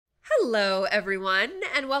Hello, everyone,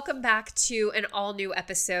 and welcome back to an all-new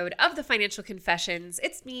episode of The Financial Confessions.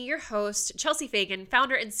 It's me, your host, Chelsea Fagan,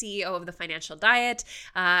 founder and CEO of The Financial Diet,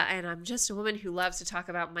 and I'm just a woman who loves to talk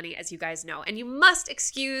about money, as you guys know. And you must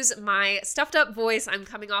excuse my stuffed-up voice. I'm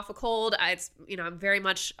coming off a cold. I'm very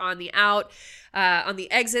much on the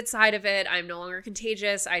exit side of it. I'm no longer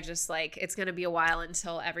contagious. It's going to be a while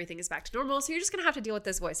until everything is back to normal, so you're just going to have to deal with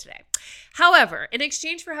this voice today. However, in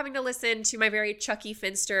exchange for having to listen to my very Chucky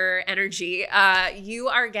Finster energy, you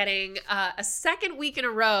are getting a second week in a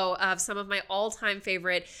row of some of my all-time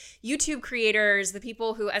favorite YouTube creators, the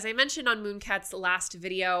people who, as I mentioned on Mooncat's last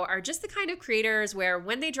video, are just the kind of creators where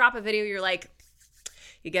when they drop a video, you're like,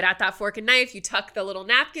 you get out that fork and knife, you tuck the little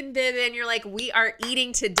napkin bib in, you're like, we are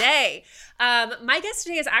eating today. My guest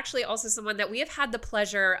today is actually also someone that we have had the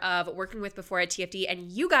pleasure of working with before at TFD. And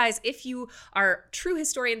you guys, if you are true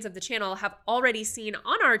historians of the channel, have already seen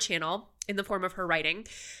on our channel in the form of her writing.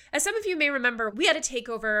 As some of you may remember, we had a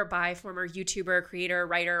takeover by former YouTuber, creator,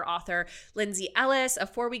 writer, author Lindsay Ellis, a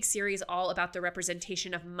 4-week series all about the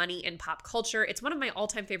representation of money in pop culture. It's one of my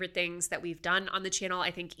all-time favorite things that we've done on the channel.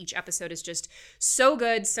 I think each episode is just so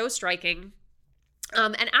good, so striking.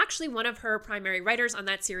 And actually one of her primary writers on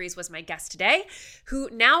that series was my guest today, who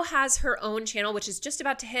now has her own channel, which is just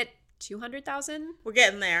about to hit 200,000? We're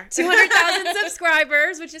getting there. 200,000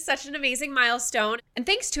 subscribers, which is such an amazing milestone. And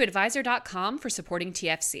thanks to Advisor.com for supporting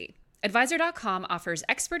TFC. Advisor.com offers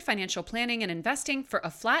expert financial planning and investing for a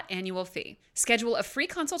flat annual fee. Schedule a free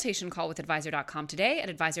consultation call with Advisor.com today at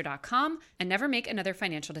Advisor.com and never make another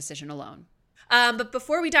financial decision alone. But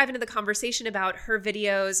before we dive into the conversation about her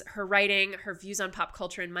videos, her writing, her views on pop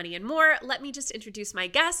culture and money and more, let me just introduce my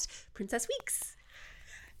guest, Princess Weeks.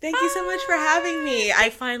 Thank you so much for having me. I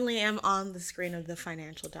finally am on the screen of The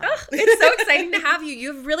Financial Diet. Oh, it's so exciting to have you.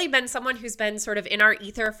 You've really been someone who's been sort of in our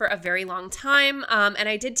ether for a very long time. And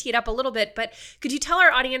I did tee it up a little bit, but could you tell our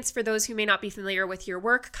audience, for those who may not be familiar with your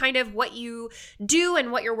work, kind of what you do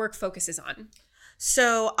and what your work focuses on?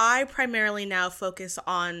 So I primarily now focus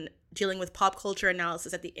on dealing with pop culture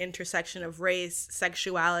analysis at the intersection of race,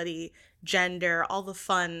 sexuality, gender, all the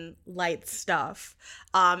fun, light stuff,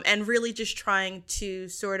 and really just trying to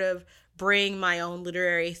sort of bring my own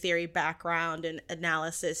literary theory background and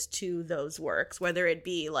analysis to those works, whether it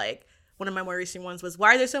be like, one of my more recent ones was,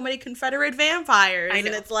 why are there so many Confederate vampires? And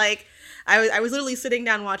it's like, I was literally sitting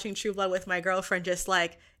down watching True Blood with my girlfriend, just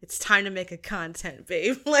like, it's time to make a content,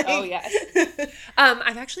 babe. Like, oh, yes.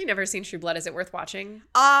 I've actually never seen True Blood. Is it worth watching?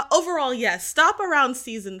 Overall, yes. Stop around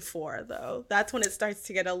season 4, though. That's when it starts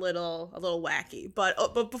to get a little wacky. But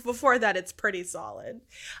before that, it's pretty solid.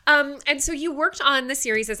 And so you worked on the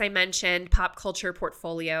series, as I mentioned, Pop Culture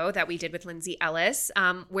Portfolio, that we did with Lindsay Ellis,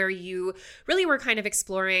 where you really were kind of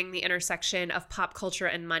exploring the intersection of pop culture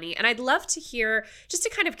and money. And I'd love to hear, just to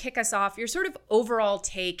kind of kick us off, your sort of overall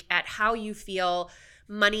take at how you feel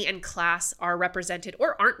money and class are represented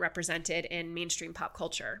or aren't represented in mainstream pop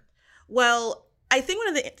culture. Well, I think one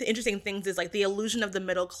of the interesting things is like the illusion of the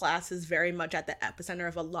middle class is very much at the epicenter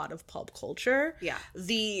of a lot of pop culture. Yeah.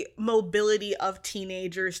 The mobility of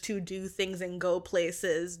teenagers to do things and go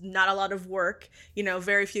places, not a lot of work.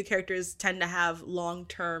 Very few characters tend to have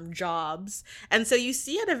long-term jobs. And so you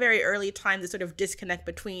see at a very early time the sort of disconnect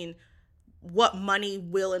between what money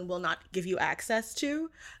will and will not give you access to.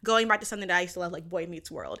 Going back to something that I used to love, like Boy Meets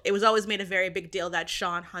World. It was always made a very big deal that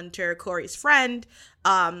Sean Hunter, Corey's friend,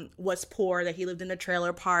 was poor, that he lived in a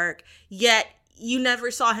trailer park, yet you never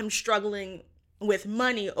saw him struggling with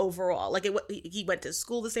money overall. Like, he went to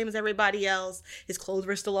school the same as everybody else. His clothes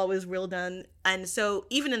were still always real done. And so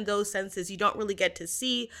even in those senses, you don't really get to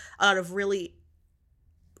see a lot of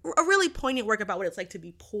a really poignant work about what it's like to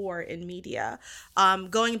be poor in media.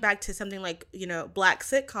 Going back to something like, Black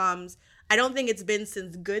sitcoms, I don't think it's been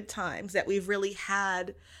since Good Times that we've really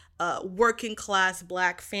had a working class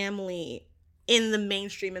Black family in the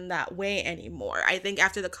mainstream in that way anymore. I think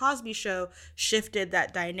after the Cosby Show shifted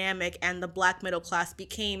that dynamic and the Black middle class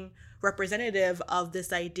became representative of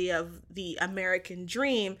this idea of the American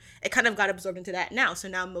dream, it kind of got absorbed into that now. So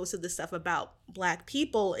now most of the stuff about Black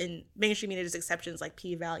people in mainstream media, there's exceptions like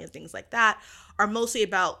P-Valley and things like that, are mostly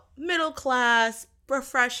about middle class,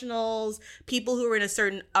 professionals, people who are in a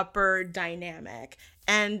certain upper dynamic.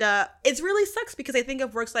 And it really sucks because I think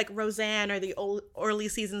of works like Roseanne or the early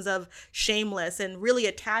seasons of Shameless and really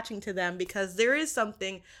attaching to them because there is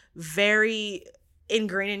something very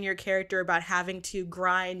ingrained in your character about having to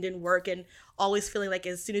grind and work and always feeling like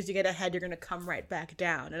as soon as you get ahead, you're going to come right back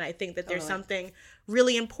down. And I think that there's something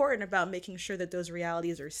really important about making sure that those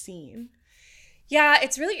realities are seen. Yeah,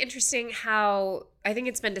 it's really interesting how, I think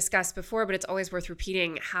it's been discussed before, but it's always worth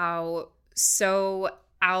repeating how so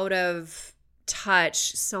out of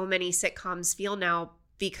touch so many sitcoms feel now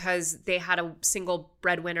because they had a single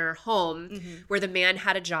breadwinner home where the man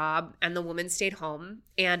had a job and the woman stayed home.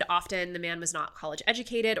 And often the man was not college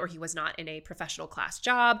educated or he was not in a professional class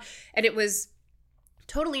job. And it was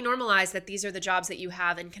totally normalized that these are the jobs that you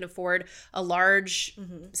have and can afford a large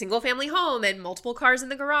single family home and multiple cars in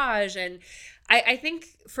the garage. And I think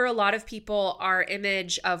for a lot of people, our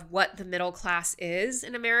image of what the middle class is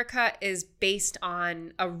in America is based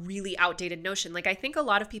on a really outdated notion. Like, I think a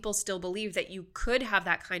lot of people still believe that you could have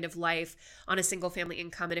that kind of life on a single family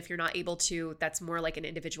income. And if you're not able to, that's more like an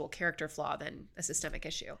individual character flaw than a systemic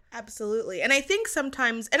issue. Absolutely. And I think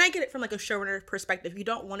sometimes, and I get it from like a showrunner perspective, you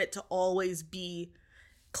don't want it to always be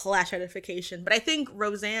class stratification. But I think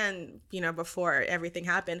Roseanne, before everything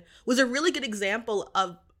happened, was a really good example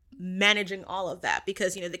of managing all of that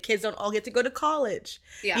because, the kids don't all get to go to college.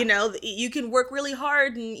 Yeah. You can work really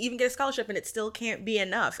hard and even get a scholarship and it still can't be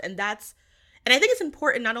enough. And I think it's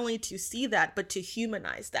important not only to see that, but to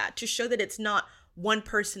humanize that, to show that it's not one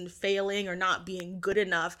person failing or not being good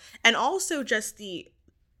enough. And also just the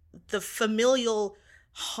familial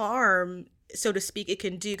harm, so to speak, it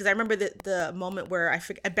can do. Because I remember the moment where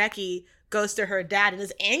Becky goes to her dad and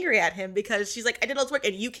is angry at him because she's like, I did all this work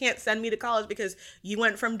and you can't send me to college because you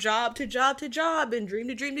went from job to job to job and dream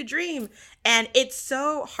to dream to dream. And it's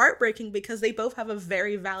so heartbreaking because they both have a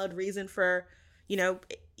very valid reason for,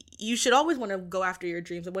 you should always want to go after your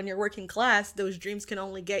dreams. And when you're working class, those dreams can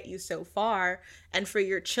only get you so far. And for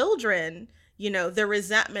your children, the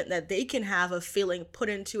resentment that they can have of feeling put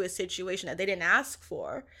into a situation that they didn't ask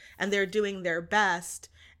for and they're doing their best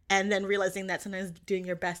and then realizing that sometimes doing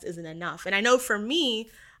your best isn't enough. And I know for me,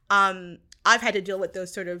 I've had to deal with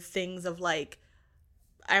those sort of things of like,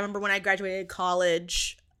 I remember when I graduated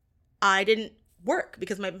college, I didn't work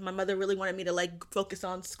because my mother really wanted me to like focus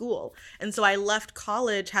on school. And so I left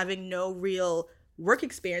college having no real work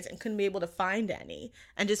experience and couldn't be able to find any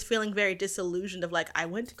and just feeling very disillusioned of like, I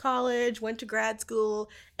went to college, went to grad school,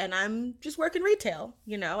 and I'm just working retail,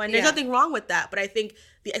 and there's nothing wrong with that. But I think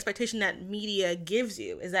the expectation that media gives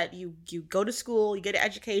you is that you go to school, you get an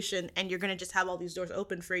education, and you're going to just have all these doors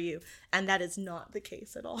open for you. And that is not the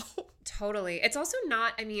case at all. Totally. It's also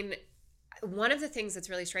not, one of the things that's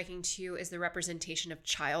really striking too is the representation of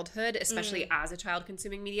childhood, especially as a child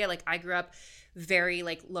consuming media. Like I grew up very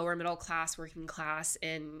like lower middle class, working class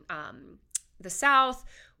in the South,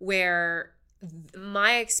 where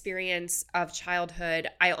my experience of childhood,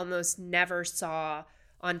 I almost never saw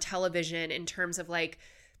on television in terms of like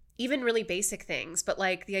even really basic things, but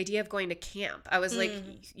like the idea of going to camp. I was like,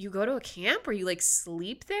 you go to a camp or you like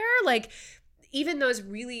sleep there? Like even those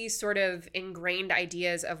really sort of ingrained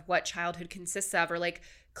ideas of what childhood consists of, or like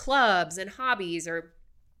clubs and hobbies, or,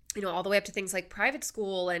 all the way up to things like private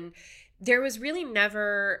school. And there was really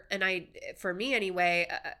never, for me anyway,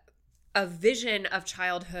 a vision of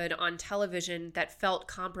childhood on television that felt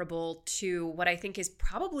comparable to what I think is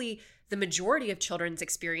probably the majority of children's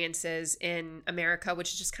experiences in America,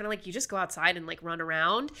 which is just kind of like you just go outside and like run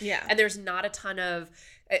around. Yeah. And there's not a ton of,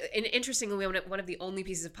 and interestingly, one of the only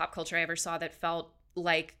pieces of pop culture I ever saw that felt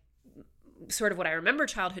like sort of what I remember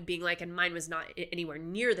childhood being like, and mine was not anywhere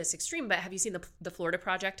near this extreme, but have you seen the Florida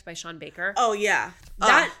Project by Sean Baker? Oh yeah.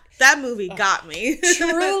 That movie got me.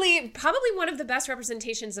 Truly, probably one of the best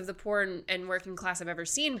representations of the poor and working class I've ever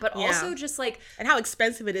seen, but also just like... And how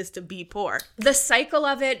expensive it is to be poor. The cycle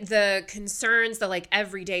of it, the concerns, the like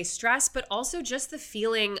everyday stress, but also just the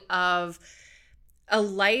feeling of a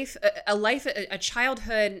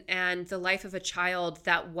childhood and the life of a child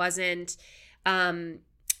that wasn't...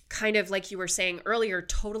 kind of like you were saying earlier,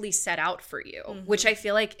 totally set out for you, which I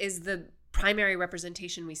feel like is the primary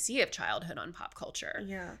representation we see of childhood on pop culture.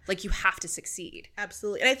 Yeah. Like you have to succeed.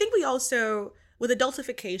 Absolutely. And I think we also, with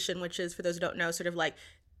adultification, which is, for those who don't know, sort of like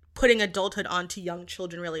putting adulthood onto young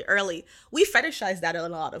children really early, we fetishize that in a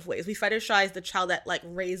lot of ways. We fetishize the child that like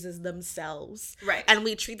raises themselves. Right. And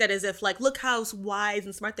we treat that as if like, look how wise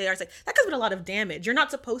and smart they are. It's like, that comes with a lot of damage. You're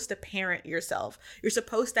not supposed to parent yourself. You're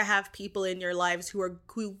supposed to have people in your lives who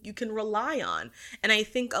you can rely on. And I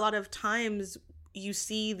think a lot of times you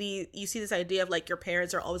see this idea of like your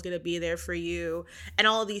parents are always going to be there for you and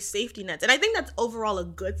all of these safety nets. And I think that's overall a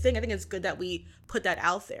good thing. I think it's good that we put that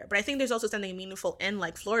out there. But I think there's also something meaningful in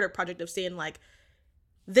like Florida Project of saying like,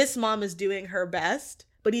 this mom is doing her best,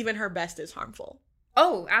 but even her best is harmful.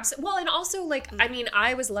 Oh, absolutely. Well, and also like,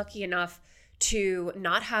 I was lucky enough to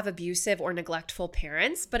not have abusive or neglectful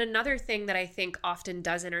parents. But another thing that I think often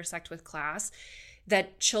does intersect with class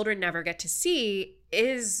that children never get to see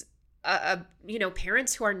is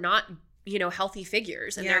parents who are not healthy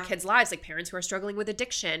figures in their kids' lives, like parents who are struggling with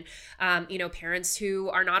addiction, parents who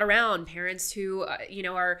are not around, parents who,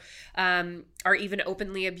 are even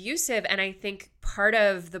openly abusive. And I think part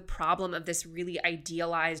of the problem of this really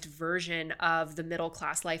idealized version of the middle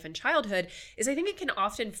class life and childhood is I think it can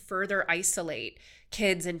often further isolate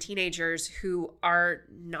kids and teenagers who are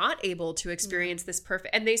not able to experience this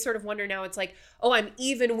perfect, and they sort of wonder now, it's like, oh, I'm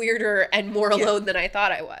even weirder and more alone than I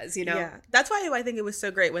thought I was, Yeah. That's why I think it was so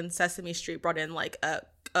great when Sesame Street brought in like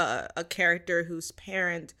a character whose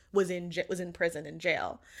parent was in prison and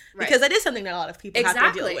jail. Right. Because that is something that a lot of people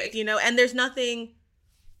have to deal with, and there's nothing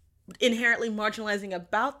inherently marginalizing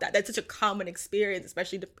about that. That's such a common experience,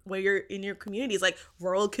 especially when you're in your communities, like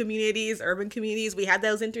rural communities, urban communities. We have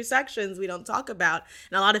those intersections we don't talk about,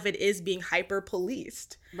 and a lot of it is being hyper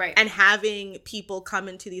policed, right? And having people come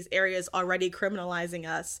into these areas already criminalizing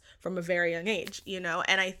us from a very young age,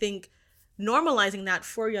 and I think normalizing that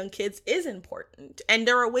for young kids is important, and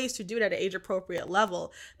there are ways to do it at an age appropriate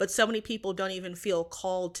level, but so many people don't even feel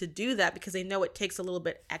called to do that because they know it takes a little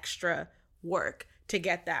bit extra work to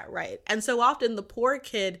get that right. And so often the poor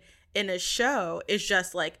kid in a show is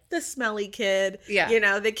just like the smelly kid,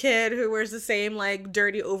 the kid who wears the same like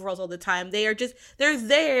dirty overalls all the time. They're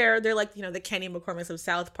there. They're like, the Kenny McCormicks of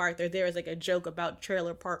South Park. They're there as like a joke about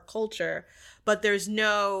trailer park culture, but there's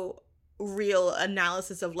no real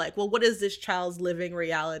analysis of like, well, what is this child's living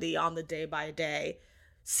reality on the day by day?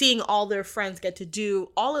 Seeing all their friends get to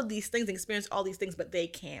do all of these things, experience all these things, but they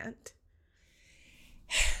can't.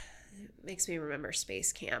 Makes me remember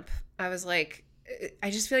Space Camp. I was like,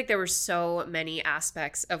 I just feel like there were so many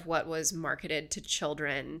aspects of what was marketed to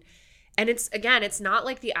children. And it's not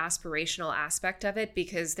like the aspirational aspect of it,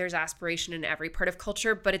 because there's aspiration in every part of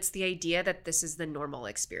culture, but it's the idea that this is the normal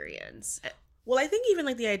experience. Well, I think even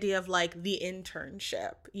like the idea of like the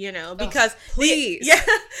internship, because please,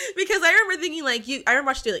 because I remember thinking like I remember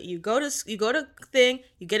watching it. You go to thing,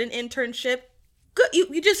 you get an internship. Good,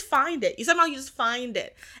 you just find it. You just find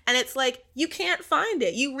it. And it's like, you can't find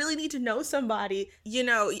it. You really need to know somebody.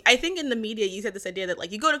 I think in the media, you said this idea that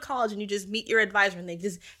like you go to college and you just meet your advisor and they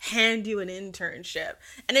just hand you an internship.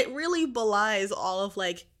 And it really belies all of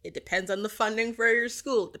like, it depends on the funding for your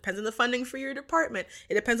school. It depends on the funding for your department.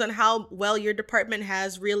 It depends on how well your department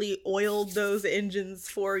has really oiled those engines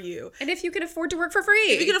for you. And if you can afford to work for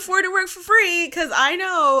free. Because I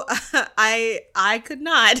know I could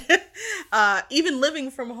not. Even living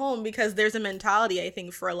from home, because there's a mentality, I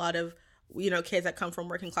think, for a lot of kids that come from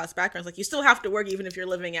working class backgrounds, like you still have to work even if you're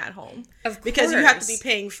living at home. Of course. Because you have to be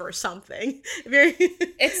paying for something.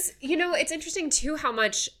 It's it's interesting too how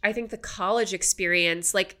much I think the college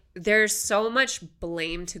experience, like there's so much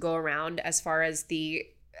blame to go around as far as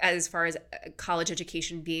college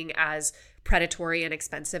education being as predatory and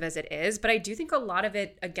expensive as it is, but I do think a lot of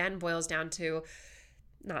it again but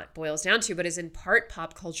is in part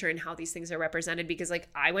pop culture and how these things are represented, because like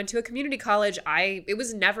I went to a community college. It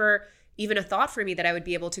was never even a thought for me that I would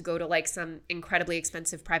be able to go to like some incredibly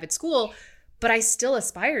expensive private school, but I still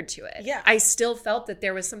aspired to it. Yeah. I still felt that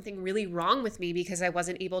there was something really wrong with me because I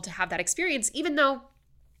wasn't able to have that experience, even though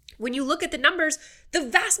when you look at the numbers, the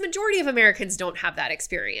vast majority of Americans don't have that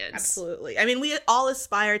experience. Absolutely. I mean, we all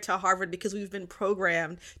aspire to Harvard because we've been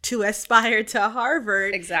programmed to aspire to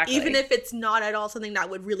Harvard. Exactly. Even if it's not at all something that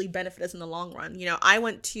would really benefit us in the long run. I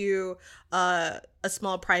went to a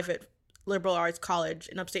small private liberal arts college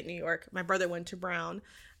in upstate New York. My brother went to Brown.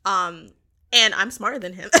 And I'm smarter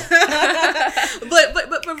than him. but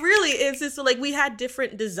really, it's just like we had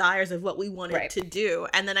different desires of what we wanted to do.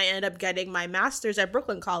 And then I ended up getting my master's at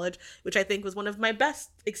Brooklyn College, which I think was one of my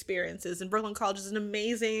best experiences. And Brooklyn College is an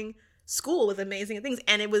amazing school with amazing things.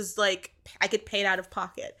 And it was like I could pay it out of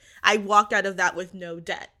pocket. I walked out of that with no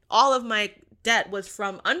debt. All of my debt was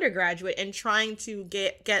from undergraduate and trying to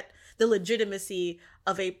get the legitimacy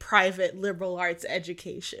of a private liberal arts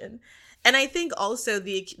education. And I think also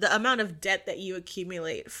the amount of debt that you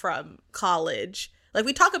accumulate from college, like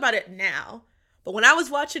we talk about it now, but when I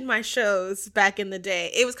was watching my shows back in the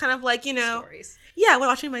day, it was kind of like, stories. Yeah, when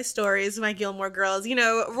watching my stories, my Gilmore Girls,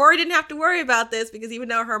 Rory didn't have to worry about this because even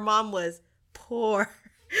though her mom was poor,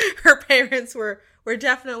 her parents were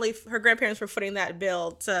definitely, her grandparents were footing that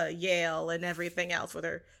bill to Yale and everything else with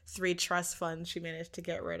her 3 trust funds she managed to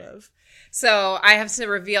get rid of. So I have to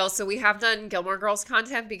reveal, so we have done Gilmore Girls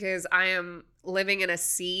content because I am living in a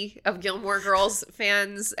sea of Gilmore Girls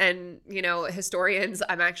fans and, historians.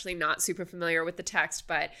 I'm actually not super familiar with the text,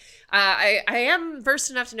 but I am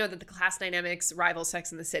versed enough to know that the class dynamics rival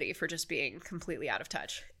Sex and the City for just being completely out of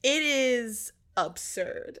touch. It is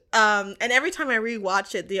absurd. And every time I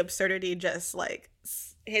rewatch it, the absurdity just like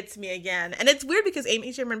hits me again. And it's weird because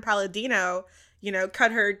Amy Sherman Palladino, you know,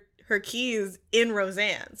 cut her keys in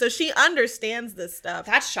Roseanne. So she understands this stuff.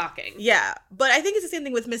 That's shocking. Yeah. But I think it's the same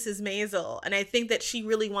thing with Mrs. Maisel. And I think that she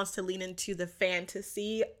really wants to lean into the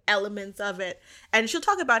fantasy elements of it. And she'll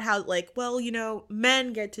talk about how, like, well, you know,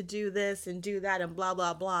 men get to do this and do that and blah,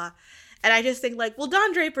 blah, blah. And I just think, like, well,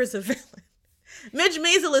 Don Draper's a villain. Midge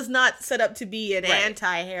Maisel is not set up to be an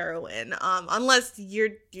anti-heroine, unless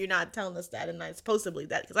you're not telling us that, and I supposed believe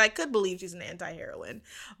that, because I could believe she's an anti-heroine.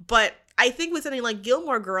 But I think with something like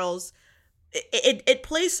Gilmore Girls, it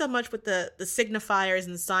plays so much with the signifiers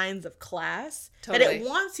and signs of class that it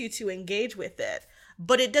wants you to engage with it,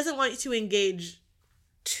 but it doesn't want you to engage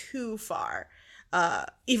too far,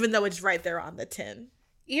 even though it's right there on the tin.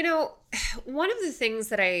 You know, one of the things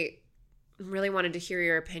that I really wanted to hear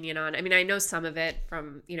your opinion on, I mean, I know some of it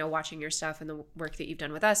from, you know, watching your stuff and the work that you've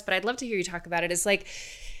done with us, but I'd love to hear you talk about it, is like,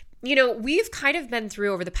 you know, we've kind of been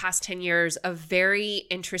through over the past 10 years a very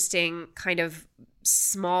interesting kind of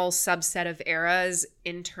small subset of eras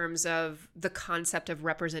in terms of the concept of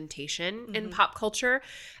representation in pop culture.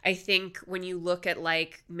 I think when you look at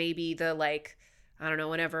like maybe the like, I don't know,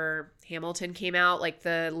 whenever Hamilton came out, like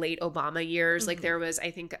the late Obama years, like there was, I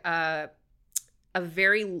think, a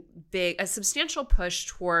substantial push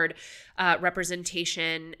toward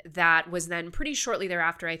representation that was then pretty shortly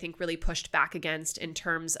thereafter, I think, really pushed back against in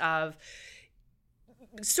terms of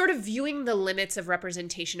sort of viewing the limits of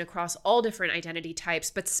representation across all different identity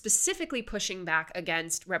types, but specifically pushing back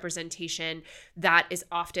against representation that is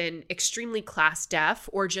often extremely class deaf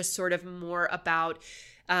or just sort of more about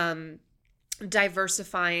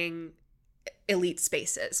diversifying elite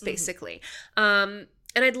spaces, basically.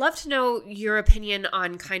 And I'd love to know your opinion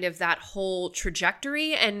on kind of that whole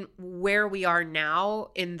trajectory and where we are now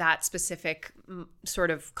in that specific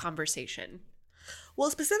sort of conversation. Well,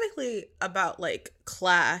 specifically about like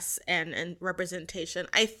class and representation,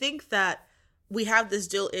 I think that we have this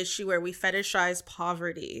dual issue where we fetishize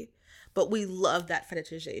poverty, but we love that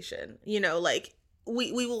fetishization. You know, like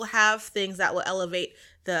we will have things that will elevate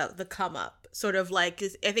the come up. Sort of like, I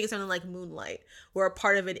think it's something like Moonlight, where a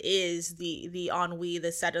part of it is the ennui,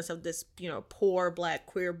 the sadness of this, you know, poor Black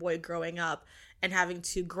queer boy growing up and having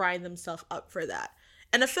to grind themselves up for that.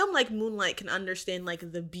 And a film like Moonlight can understand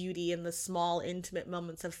like the beauty and the small intimate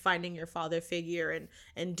moments of finding your father figure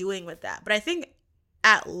and doing with that. But I think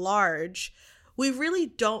at large, we really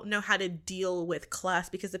don't know how to deal with class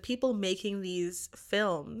because the people making these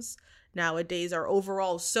films nowadays are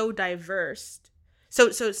overall so diverse.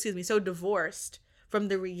 So divorced from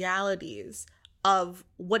the realities of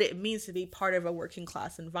what it means to be part of a working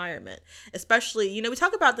class environment. Especially, you know, we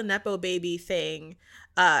talk about the Nepo baby thing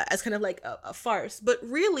as kind of like a farce, but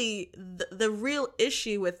really the real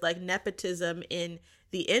issue with like nepotism in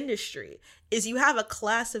the industry is you have a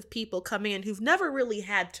class of people coming in who've never really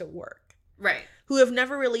had to work. Right. Who have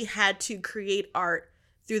never really had to create art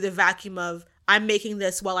through the vacuum of, I'm making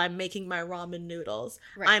this while I'm making my ramen noodles.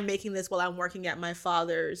 Right. I'm making this while I'm working at my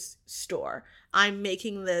father's store. I'm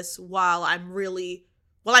making this while I'm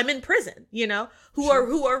in prison, you know, who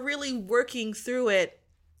are really working through it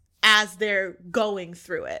as they're going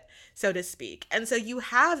through it, so to speak. And so you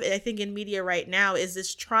have, I think, in media right now is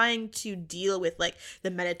this trying to deal with like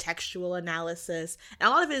the metatextual analysis. And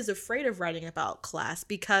a lot of it is afraid of writing about class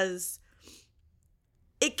because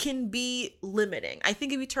it can be limiting. I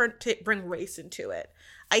think if you bring race into it,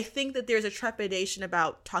 I think that there's a trepidation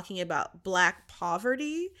about talking about Black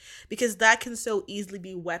poverty because that can so easily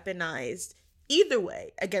be weaponized either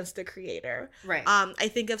way against the creator. Right. I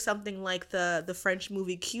think of something like the French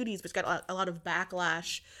movie Cuties, which got a lot of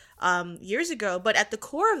backlash years ago. But at the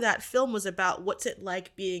core of that film was about what's it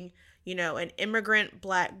like being, you know, an immigrant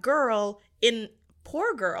Black girl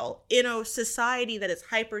poor girl in a society that is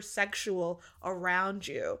hypersexual around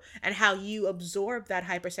you and how you absorb that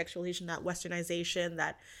hypersexualization, that westernization,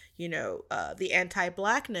 that, you know, the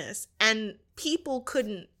anti-Blackness. And people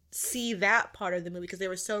couldn't see that part of the movie because they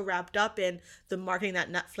were so wrapped up in the marketing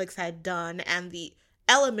that Netflix had done and the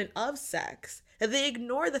element of sex that they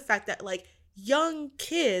ignore the fact that like young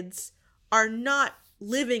kids are not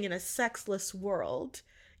living in a sexless world.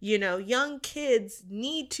 You know, young kids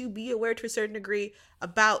need to be aware to a certain degree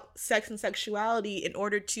about sex and sexuality in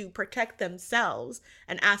order to protect themselves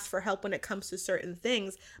and ask for help when it comes to certain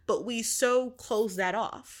things. But we so close that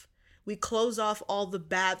off. We close off all the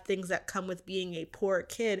bad things that come with being a poor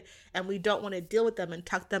kid, and we don't want to deal with them and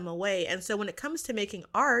tuck them away. And so when it comes to making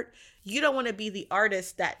art, you don't want to be the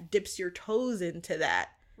artist that dips your toes into that.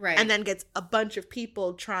 Right. And then gets a bunch of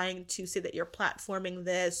people trying to say that you're platforming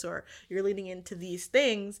this or you're leaning into these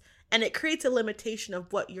things. And it creates a limitation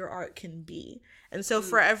of what your art can be. And so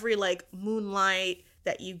for every like Moonlight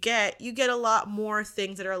that you get a lot more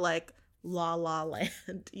things that are like La La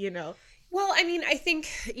Land, you know? Well, I mean, I think,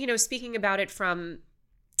 you know, speaking about it from,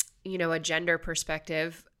 you know, a gender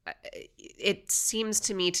perspective, it seems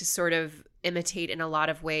to me to sort of imitate in a lot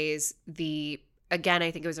of ways again,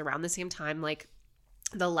 I think it was around the same time, like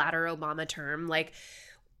the latter Obama term, like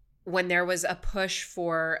when there was a push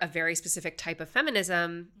for a very specific type of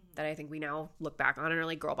feminism that I think we now look back on and are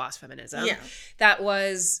like girl boss feminism. Yeah. That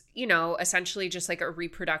was, you know, essentially just like a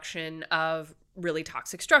reproduction of really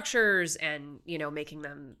toxic structures and, you know, making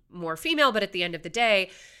them more female. But at the end of the day,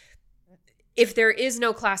 if there is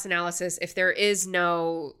no class analysis, if there is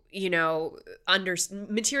no, you know,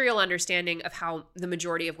 material understanding of how the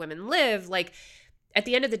majority of women live, like at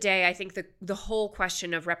the end of the day, I think the whole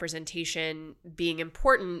question of representation being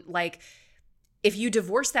important, like if you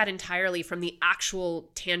divorce that entirely from the actual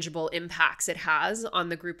tangible impacts it has on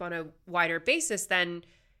the group on a wider basis, then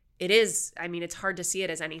it is, I mean, it's hard to see it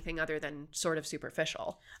as anything other than sort of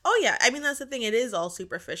superficial. Oh, yeah. I mean, that's the thing. It is all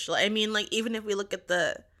superficial. I mean, like, even if we look at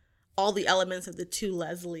all the elements of the To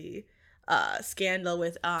Leslie scandal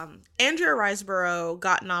with Andrea Riseborough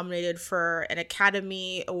got nominated for an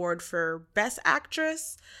Academy Award for Best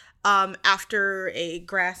Actress after a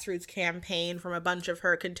grassroots campaign from a bunch of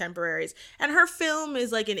her contemporaries. And her film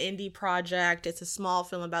is like an indie project. It's a small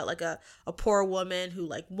film about like a poor woman who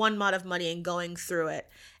like won a lot of money and going through it.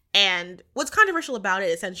 And what's controversial about it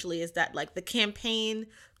essentially is that like the campaign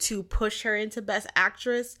to push her into Best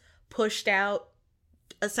Actress pushed out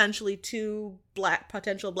essentially 2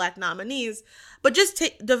 potential black nominees, but just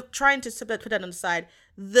trying to put that on the side.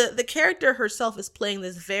 The character herself is playing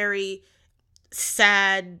this very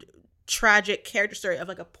sad, tragic character story of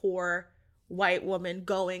like a poor white woman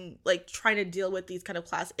going like trying to deal with these kind of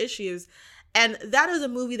class issues, and that is a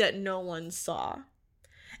movie that no one saw.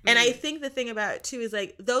 And I think the thing about it too is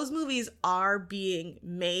like those movies are being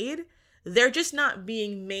made. They're just not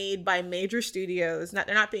being made by major studios. They're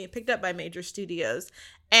not being picked up by major studios.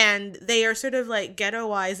 And they are sort of like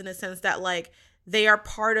ghettoized in a sense that like they are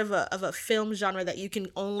part of a film genre that you can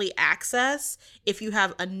only access if you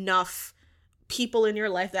have enough people in your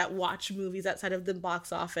life that watch movies outside of the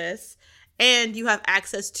box office. And you have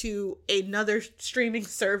access to another streaming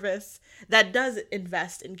service that does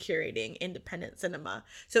invest in curating independent cinema.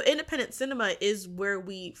 So independent cinema is where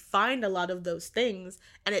we find a lot of those things.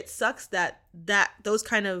 And it sucks that those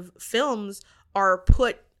kind of films are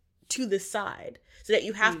put to the side so that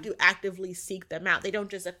you have to actively seek them out. They don't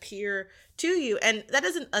just appear to you. And that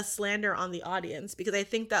isn't a slander on the audience, because I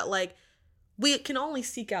think that like we can only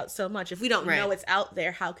seek out so much. If we don't know it's out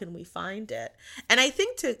there, how can we find it? And I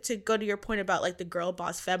think to go to your point about like the girl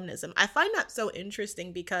boss feminism, I find that so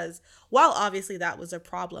interesting because while obviously that was a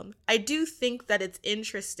problem, I do think that it's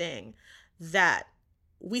interesting that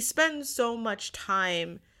we spend so much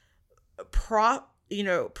time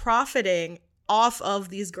profiting off of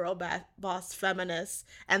these girl boss feminists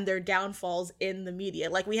and their downfalls in the media.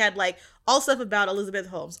 Like we had like all stuff about Elizabeth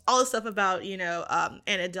Holmes, all the stuff about, Anna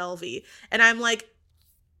Delvey. And I'm like,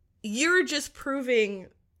 you're just proving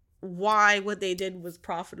why what they did was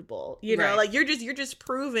profitable. Like you're just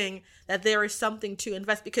proving that there is something to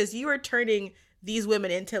invest, because you are turning these women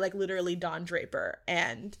into like literally Don Draper,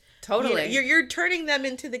 and totally you're turning them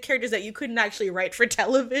into the characters that you couldn't actually write for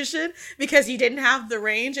television because you didn't have the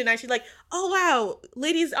range, and actually like, oh wow,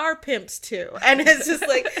 ladies are pimps too, and it's just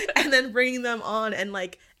like and then bringing them on and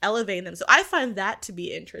like elevating them. So I find that to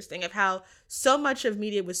be interesting, of how so much of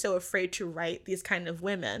media was so afraid to write these kind of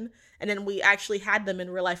women, and then we actually had them in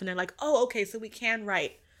real life, and they're like, oh okay, so we can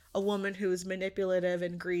write a woman who's manipulative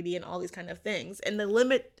and greedy and all these kind of things, and the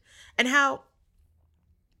limit and how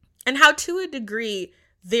to a degree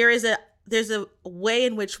there's a way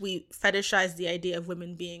in which we fetishize the idea of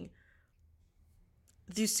women being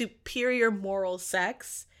the superior moral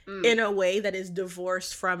sex in a way that is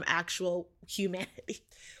divorced from actual humanity.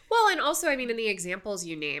 Well, and also, I mean, in the examples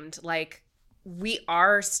you named, like, we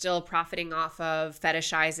are still profiting off of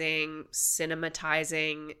fetishizing,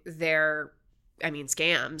 cinematizing their,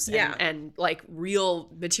 scams and like real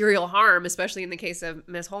material harm, especially in the case of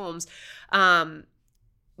Miss Holmes.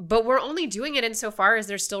 But we're only doing it insofar as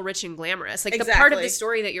they're still rich and glamorous. Like the part of the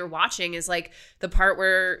story that you're watching is like the part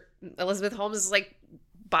where Elizabeth Holmes is like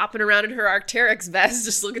bopping around in her Arc'teryx vest,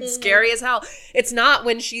 just looking scary as hell. It's not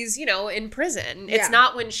when she's, in prison. It's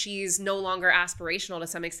not when she's no longer aspirational to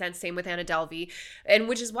some extent. Same with Anna Delvey. And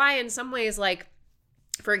which is why in some ways, like,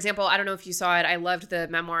 For example, I don't know if you saw it. I loved the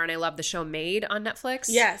memoir and I loved the show Made on Netflix.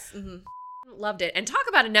 Yes. Mm-hmm. Loved it. And talk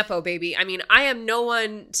about a Nepo baby. I mean, I am no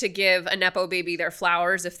one to give a Nepo baby their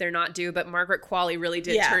flowers if they're not due, but Margaret Qualley really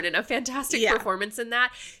did turn in a fantastic performance in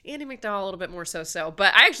that. Andy McDowell a little bit more so.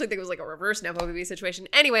 But I actually think it was like a reverse Nepo baby situation.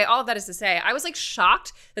 Anyway, all of that is to say, I was like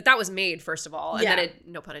shocked that that was made, first of all, and that it,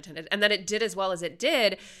 no pun intended, and that it did as well as it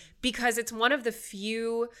did, because it's one of the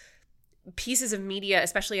few pieces of media,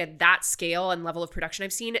 especially at that scale and level of production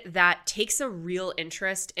I've seen, that takes a real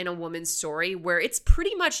interest in a woman's story where it's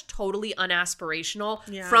pretty much totally unaspirational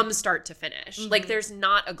from start to finish. Mm-hmm. Like there's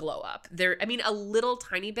not a glow up there. I mean, a little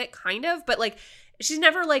tiny bit kind of, but like she's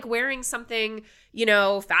never like wearing something, you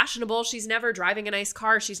know, fashionable. She's never driving a nice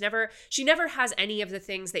car. She never has any of the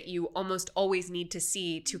things that you almost always need to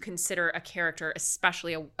see to consider a character,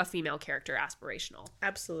 especially a female character, aspirational.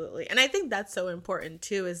 Absolutely. And I think that's so important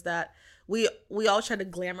too, is that we all try to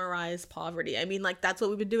glamorize poverty. I mean, like that's what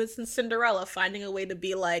we've been doing since Cinderella, finding a way to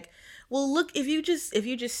be like, well, look, if you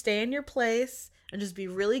just stay in your place and just be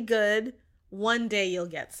really good, one day you'll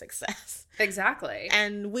get success. Exactly.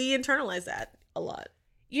 And we internalize that a lot.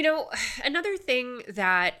 You know, another thing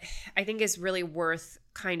that I think is really worth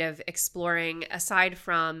kind of exploring, aside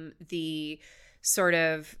from the sort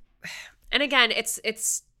of, and again, it's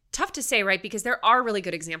tough to say, right? Because there are really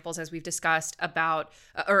good examples, as we've discussed, about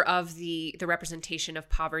or of the representation of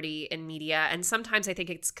poverty in media. And sometimes I think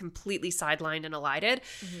it's completely sidelined and elided.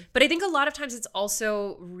 Mm-hmm. But I think a lot of times it's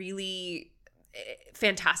also really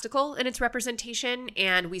fantastical in its representation,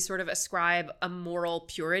 and we sort of ascribe a moral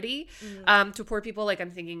purity to poor people. Like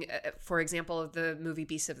I'm thinking, for example, of the movie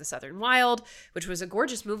Beasts of the Southern Wild, which was a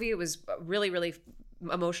gorgeous movie. It was really, really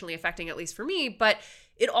emotionally affecting, at least for me, but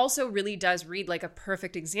it also really does read like a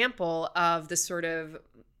perfect example of the sort of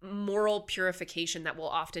moral purification that we'll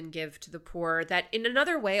often give to the poor, that in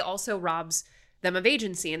another way also robs them of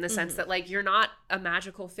agency, in the sense that like you're not a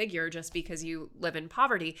magical figure just because you live in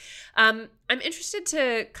poverty. I'm interested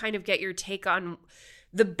to kind of get your take on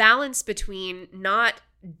the balance between not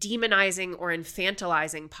demonizing or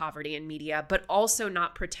infantilizing poverty in media, but also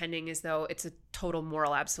not pretending as though it's a total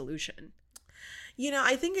moral absolution. You know,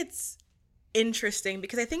 I think it's interesting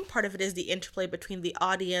because I think part of it is the interplay between the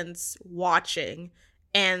audience watching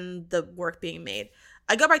and the work being made.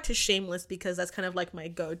 I go back to Shameless because that's kind of like my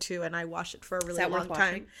go-to, and I watched it for a really long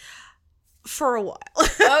time. For a while.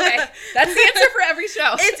 Okay. That's the answer for every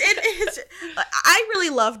show. It's I really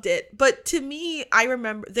loved it. But to me, I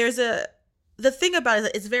remember the thing about it is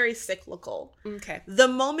that it's very cyclical. Okay. The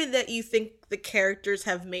moment that you think the characters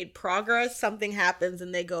have made progress, something happens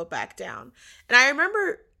and they go back down. And I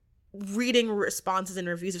remember reading responses and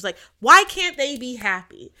reviews. It's like, why can't they be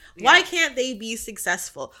happy? Why can't they be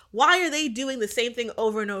successful? Why are they doing the same thing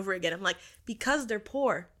over and over again? I'm like, because they're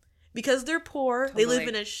poor. Because they're poor. Totally. They live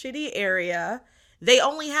in a shitty area. They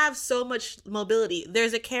only have so much mobility.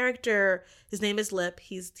 There's a character, his name is Lip.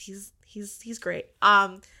 He's great.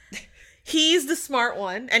 He's the smart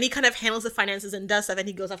one, and he kind of handles the finances and does stuff, and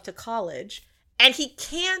he goes off to college. And he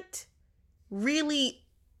can't really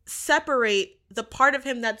separate the part of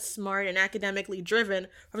him that's smart and academically driven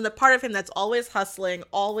from the part of him that's always hustling,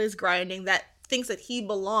 always grinding, that thinks that he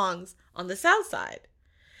belongs on the South Side.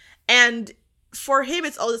 And for him,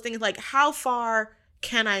 it's all this thing like, how far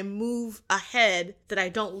can I move ahead that I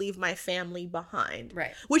don't leave my family behind?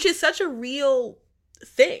 Right. Which is such a real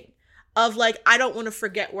thing of like, I don't want to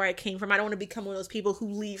forget where I came from. I don't want to become one of those people who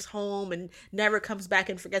leaves home and never comes back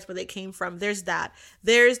and forgets where they came from. There's that.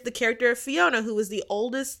 There's the character of Fiona, who was the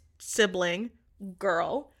oldest sibling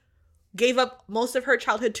girl, gave up most of her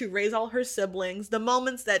childhood to raise all her siblings. The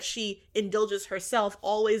moments that she indulges herself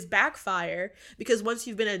always backfire, because once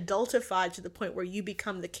you've been adultified to the point where you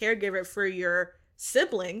become the caregiver for your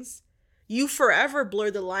siblings, you forever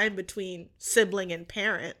blur the line between sibling and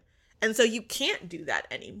parent. And so you can't do that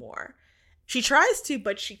anymore. She tries to,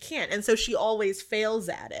 but she can't. And so she always fails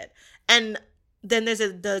at it. And then there's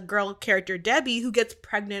the girl character, Debbie, who gets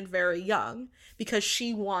pregnant very young because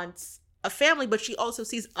she wants a family, but she also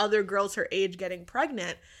sees other girls her age getting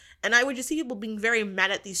pregnant. And I would just see people being very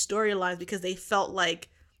mad at these storylines because they felt like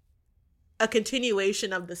a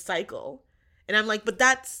continuation of the cycle. And I'm like, but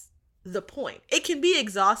that's the point. It can be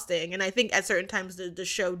exhausting. And I think at certain times the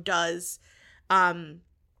show does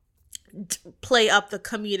play up the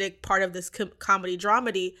comedic part of this comedy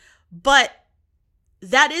dramedy, but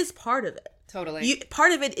that is part of it. Totally.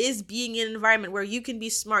 Part of it is being in an environment where you can be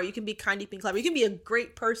smart, you can be kind, you can be clever, you can be a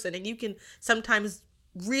great person, and you can sometimes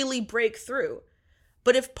really break through.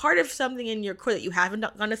 But if part of something in your core that you haven't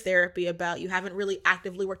gone to therapy about, you haven't really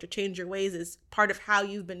actively worked to change your ways, is part of how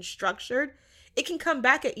you've been structured, it can come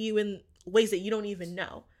back at you in ways that you don't even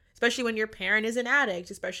know. Especially when your parent is an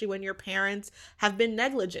addict, especially when your parents have been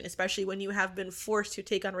negligent, especially when you have been forced to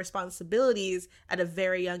take on responsibilities at a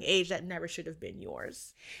very young age that never should have been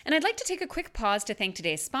yours. And I'd like to take a quick pause to thank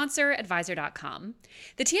today's sponsor, Advisor.com.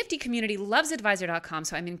 The TFD community loves Advisor.com,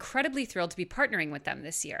 so I'm incredibly thrilled to be partnering with them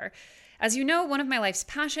this year. As you know, one of my life's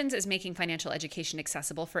passions is making financial education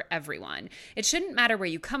accessible for everyone. It shouldn't matter where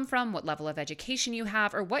you come from, what level of education you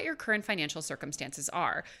have, or what your current financial circumstances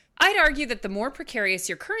are. I'd argue that the more precarious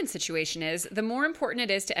your current situation is, the more important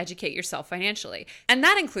it is to educate yourself financially. And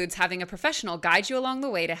that includes having a professional guide you along the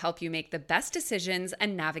way to help you make the best decisions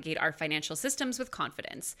and navigate our financial systems with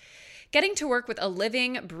confidence. Getting to work with a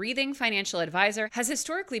living, breathing financial advisor has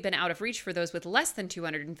historically been out of reach for those with less than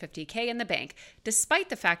 $250K in the bank, despite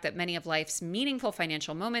the fact that many of life's meaningful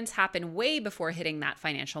financial moments happen way before hitting that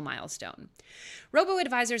financial milestone.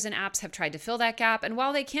 Robo-advisors and apps have tried to fill that gap, and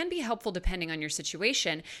while they can be helpful depending on your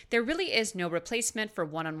situation, there really is no replacement for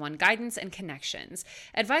one-on-one guidance and connections.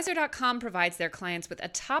 Advisor.com provides their clients with a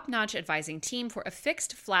top-notch advising team for a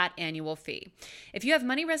fixed, flat annual fee. If you have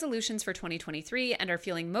money resolutions for 2023 and are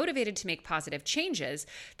feeling motivated to make positive changes,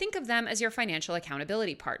 think of them as your financial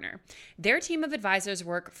accountability partner. Their team of advisors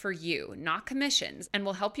work for you, not commissions, and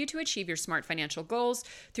will help you to achieve your smart financial goals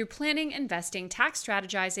through planning, investing, tax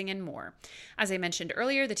strategizing, and more. As I mentioned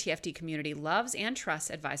earlier, the TFD community loves and trusts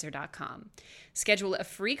Advisor.com. Schedule a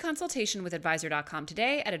free consultation with Advisor.com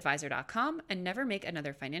today at Advisor.com and never make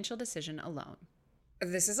another financial decision alone.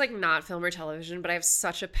 This is like not film or television, but I have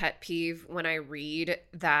such a pet peeve when I read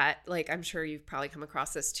that, like, I'm sure you've probably come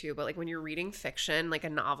across this too, but like when you're reading fiction, like a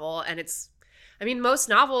novel, and most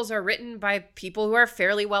novels are written by people who are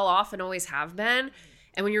fairly well off and always have been.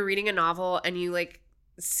 And when you're reading a novel and you like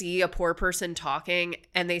see a poor person talking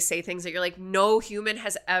and they say things that you're like, no human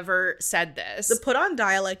has ever said this. The put on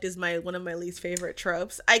dialect is one of my least favorite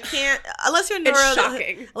tropes. I can't, unless you're Nora. It's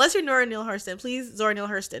shocking. Unless you're Zora Neale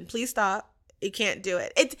Hurston, please stop. You can't do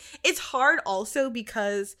it. It's hard also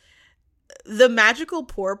because the magical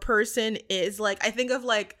poor person is like, I think of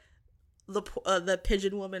like the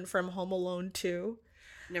pigeon woman from Home Alone 2.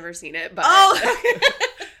 Never seen it, but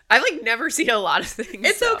I've like never seen a lot of things.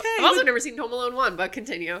 It's okay. I've also never seen Home Alone 1, but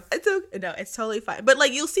continue. It's okay. No, it's totally fine. But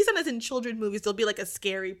like you'll see sometimes in children's movies, there'll be like a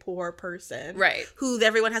scary poor person, right? Who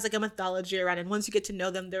everyone has like a mythology around, and once you get to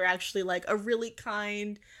know them, they're actually like a really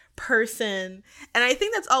kind person. And I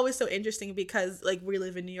think that's always so interesting because like we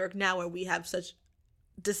live in New York now where we have such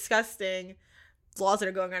disgusting laws that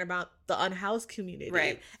are going on about the unhoused community.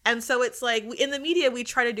 Right. And so it's like in the media, we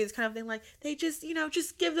try to do this kind of thing like they just,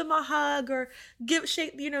 just give them a hug or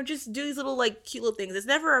just do these little like cute little things. It's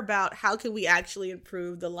never about how can we actually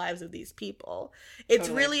improve the lives of these people. It's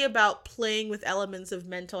really about playing with elements of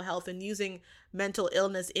mental health and using mental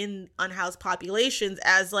illness in unhoused populations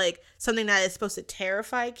as like something that is supposed to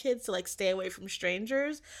terrify kids to like stay away from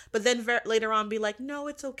strangers, but then later on be like, no,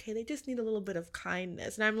 it's okay. They just need a little bit of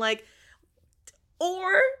kindness. And I'm like,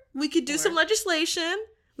 or we could do some legislation.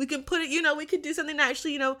 We can put it, we could do something to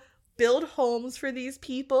actually, build homes for these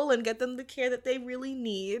people and get them the care that they really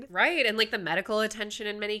need. Right. And like the medical attention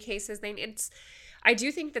in many cases, I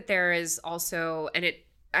do think that there is also,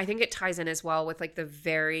 I think it ties in as well with like the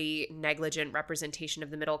very negligent representation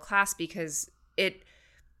of the middle class because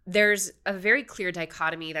there's a very clear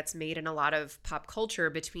dichotomy that's made in a lot of pop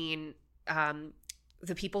culture between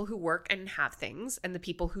the people who work and have things and the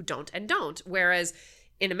people who don't and don't. Whereas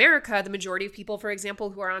in America, the majority of people, for example,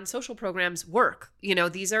 who are on social programs work.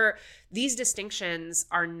 These distinctions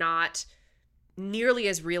are not nearly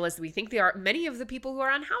as real as we think they are. Many of the people who are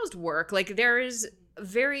unhoused work. Like there is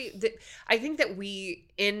I think that we,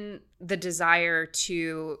 in the desire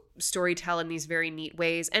to storytell in these very neat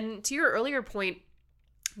ways, and to your earlier point,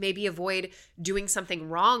 maybe avoid doing something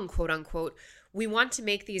wrong, quote unquote, we want to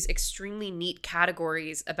make these extremely neat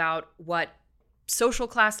categories about what social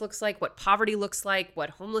class looks like, what poverty looks like,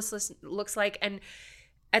 what homelessness looks like. And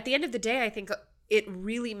at the end of the day, I think it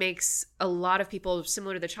really makes a lot of people,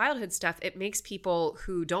 similar to the childhood stuff, it makes people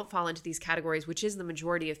who don't fall into these categories, which is the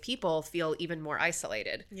majority of people, feel even more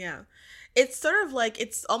isolated. Yeah. It's sort of like,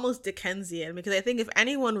 it's almost Dickensian, because I think if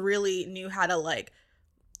anyone really knew how to like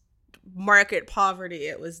market poverty,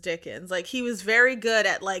 it was Dickens. Like he was very good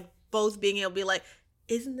at like both being able to be like,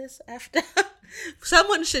 isn't this effed up?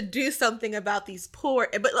 Someone should do something about these poor,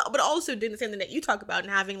 but also doing the same thing that you talk about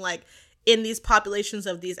and having like, in these populations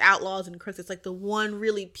of these outlaws and crooks, it's like the one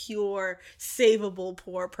really pure, savable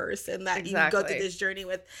poor person that you go through this journey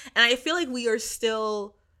with. And I feel like we are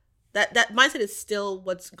still, that mindset is still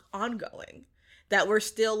what's ongoing. That we're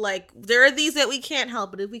still like, there are these that we can't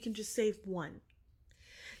help, but if we can just save one.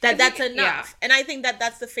 That's enough. And I think that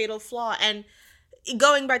that's the fatal flaw. And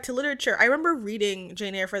going back to literature, I remember reading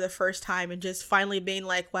Jane Eyre for the first time and just finally being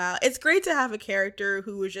like, wow, it's great to have a character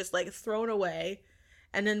who was just like thrown away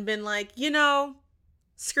and then been like, you know,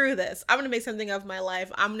 screw this. I'm going to make something of my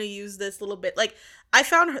life. I'm going to use this little bit. Like, I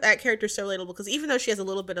found that character so relatable because even though she has a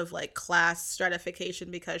little bit of like class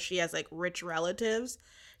stratification because she has like rich relatives,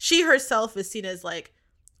 she herself is seen as like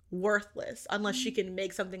worthless unless she can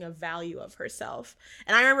make something of value of herself.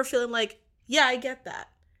 And I remember feeling like, yeah, I get that.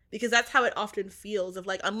 Because that's how it often feels of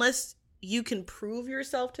like, unless you can prove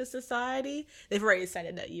yourself to society, they've already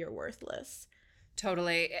decided that you're worthless.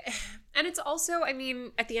 Totally. And it's also, I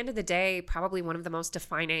mean, at the end of the day, probably one of the most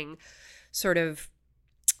defining sort of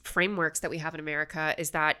frameworks that we have in America is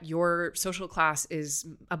that your social class is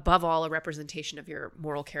above all a representation of your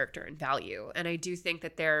moral character and value. And I do think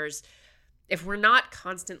that if we're not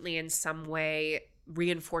constantly in some way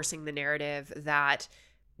reinforcing the narrative that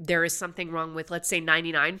there is something wrong with, let's say,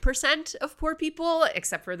 99% of poor people,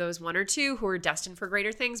 except for those 1 or 2 who are destined for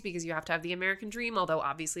greater things because you have to have the American dream, although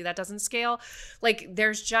obviously that doesn't scale. Like,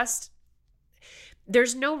 there's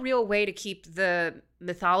no real way to keep the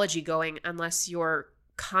mythology going unless you're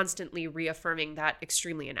constantly reaffirming that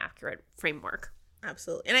extremely inaccurate framework.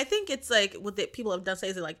 Absolutely. And I think it's like what people have done say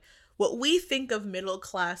is that, like, what we think of middle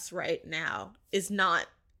class right now is not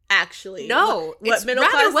actually what middle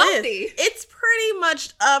class wealthy. Is. It's pretty much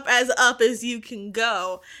up as you can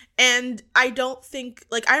go. And I don't think,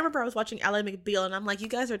 like, I remember I was watching Ally McBeal and I'm like, you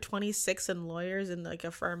guys are 26 and lawyers in like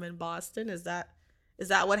a firm in Boston. Is that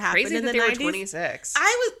what happened Crazy in that the they 90s? were 26.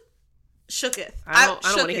 I was shooketh. I don't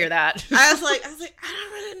want to hear that. I was like, I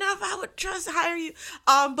don't really know if I would trust to hire you.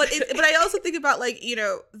 But I also think about, like, you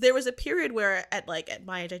know, there was a period where at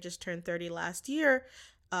my age, I just turned 30 last year.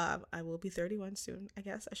 I will be 31 soon, I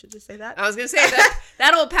guess. I should just say that. I was going to say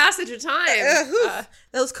that old passage of time.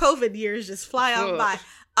 Those COVID years just fly on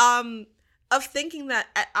by. Of thinking that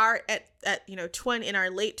at you know, in our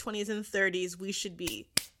late 20s and 30s, we should be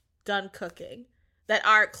done cooking. That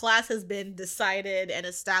our class has been decided and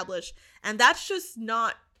established. And that's just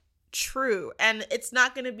not true. And it's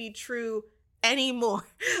not going to be true anymore.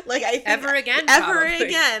 Like, I think ever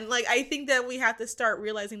again. Like, I think that we have to start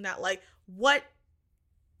realizing that, like, what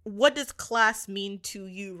does class mean to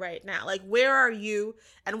you right now? Like, where are you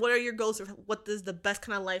and what are your goals? What is the best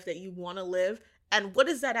kind of life that you want to live? And what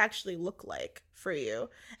does that actually look like for you?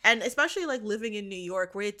 And especially, like, living in New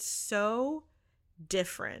York, where it's so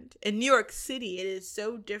different. In New York City, it is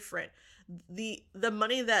so different. The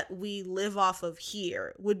money that we live off of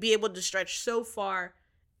here would be able to stretch so far,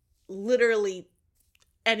 literally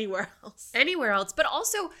anywhere else. But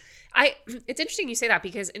also, it's interesting you say that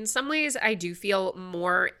because in some ways I do feel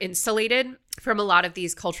more insulated from a lot of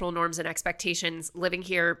these cultural norms and expectations living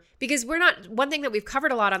here because one thing that we've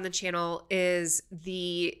covered a lot on the channel is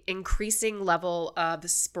the increasing level of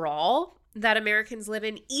sprawl that Americans live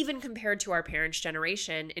in, even compared to our parents'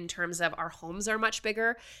 generation, in terms of our homes are much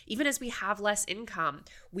bigger. Even as we have less income,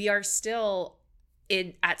 we are still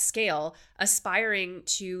at scale aspiring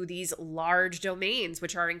to these large domains,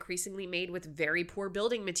 which are increasingly made with very poor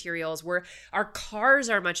building materials, where our cars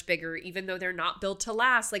are much bigger, even though they're not built to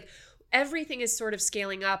last. Like, everything is sort of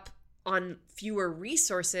scaling up on fewer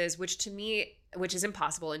resources, which is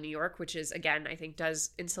impossible in New York, which is, again, I think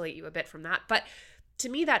does insulate you a bit from that. But to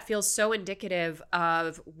me, that feels so indicative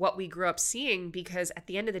of what we grew up seeing, because at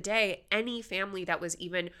the end of the day, any family that was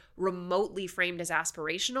even remotely framed as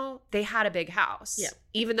aspirational, they had a big house. Yeah.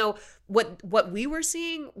 Even though what we were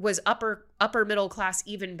seeing was upper middle class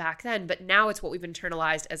even back then, but now it's what we've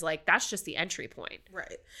internalized as, like, that's just the entry point.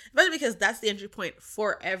 Right. But because that's the entry point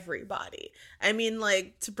for everybody. I mean,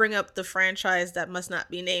 like, to bring up the franchise that must not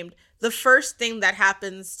be named, the first thing that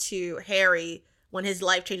happens to Harry when his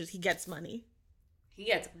life changes, he gets money. He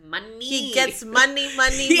gets money. He gets money.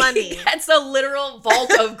 He gets a literal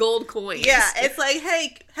vault of gold coins. Yeah, it's like,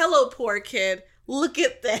 hey, hello, poor kid. Look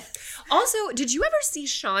at this. Also, did you ever see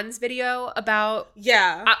Sean's video about...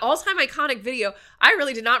 Yeah. All-time iconic video. I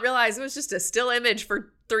really did not realize it was just a still image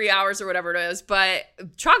for 3 hours or whatever it is. But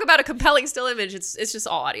talk about a compelling still image. It's just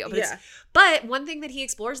all audio. But one thing that he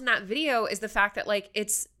explores in that video is the fact that, like,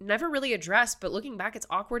 it's never really addressed. But looking back, it's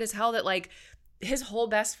awkward as hell that, like, his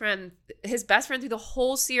best friend through the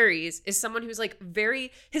whole series is someone who's, like,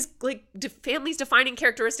 his family's defining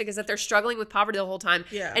characteristic is that they're struggling with poverty the whole time.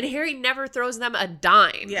 Yeah. And Harry never throws them a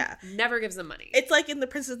dime. Yeah. Never gives them money. It's like in The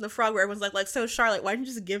Princess and the Frog where everyone's like, so Charlotte, why didn't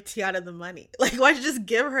you just give Tiana the money? Like, why don't you just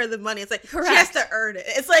give her the money? It's like, Correct. She has to earn it.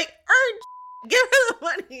 It's like, earn Give her the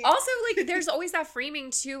money. Also, like, there's always that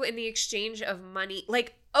framing, too, in the exchange of money.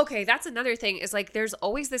 Like, okay, that's another thing is, like, there's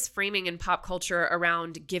always this framing in pop culture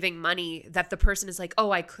around giving money that the person is like,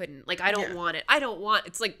 oh, I couldn't. Like, I don't want it. I don't want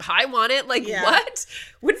It's like, I want it. Like, what?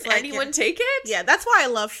 Wouldn't anyone take it? Yeah, that's why I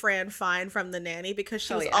love Fran Fine from The Nanny, because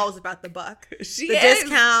she was always about the buck. The is.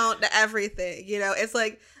 discount, the everything. You know, it's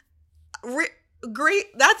like...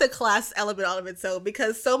 great. That's a class element all of itself,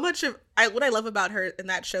 because so much of what I love about her in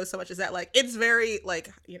that show so much is that, like, it's very,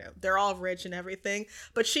 like, you know, they're all rich and everything,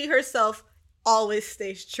 but she herself always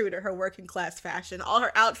stays true to her working class fashion. All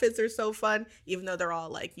her outfits are so fun, even though they're all,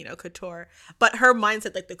 like, you know, couture. But her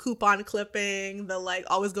mindset, like the coupon clipping, the, like,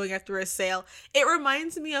 always going after a sale, it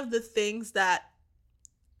reminds me of the things that,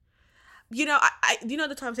 you know, you know,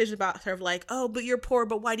 the conversation about sort of like, oh, but you're poor,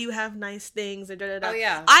 but why do you have nice things? Or da, da, da. Oh,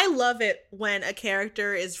 yeah. I love it when a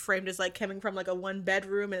character is framed as like coming from like a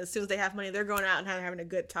 1-bedroom, and as soon as they have money, they're going out and having a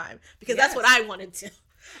good time, because that's what I wanted to.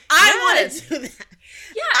 I want to do that.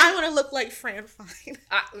 Yeah. I want to look like Fran Fine.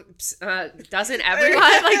 Doesn't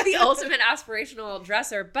everyone? Like the ultimate aspirational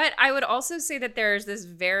dresser. But I would also say that there's this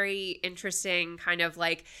very interesting kind of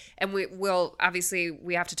like, and we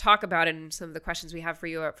have to talk about it, and some of the questions we have for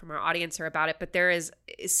you from our audience are about it, but there is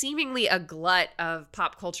seemingly a glut of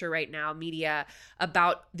pop culture right now, media,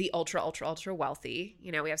 about the ultra, ultra, ultra wealthy.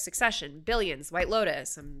 You know, we have Succession, Billions, White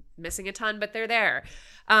Lotus. I'm missing a ton, but they're there.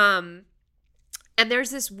 And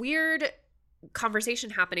there's this weird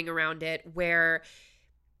conversation happening around it where,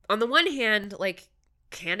 on the one hand, like,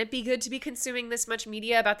 can it be good to be consuming this much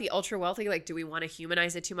media about the ultra wealthy? Like, do we want to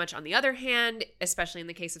humanize it too much? On the other hand, especially in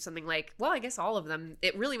the case of something like, well, I guess all of them,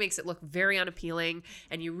 it really makes it look very unappealing,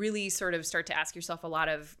 and you really sort of start to ask yourself a lot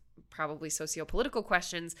of probably socio-political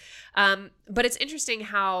questions. But it's interesting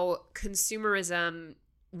how consumerism,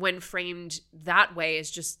 when framed that way,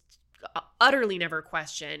 is just utterly never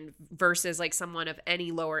questioned, versus like someone of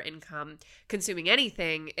any lower income consuming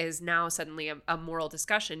anything is now suddenly a moral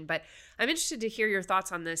discussion. But I'm interested to hear your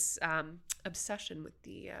thoughts on this obsession with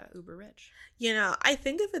the uber rich. You know, I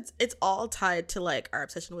think if it's all tied to like our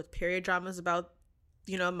obsession with period dramas about,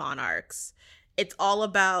 you know, monarchs. It's all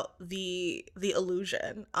about the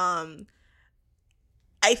illusion.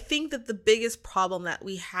 I think that the biggest problem that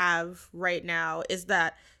we have right now is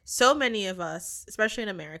that so many of us, especially in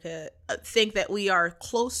America, think that we are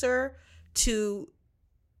closer to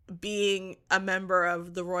being a member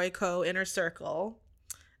of the Royco inner circle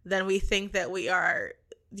than we think that we are,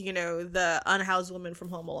 you know, the unhoused woman from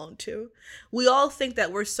Home Alone 2. We all think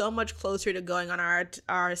that we're so much closer to going on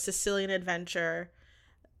our Sicilian adventure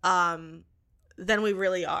than we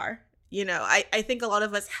really are. You know, I think a lot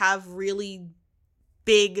of us have really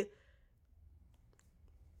big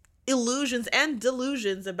illusions and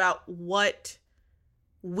delusions about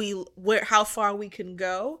how far we can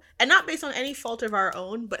go, and not based on any fault of our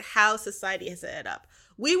own, but how society has set it up.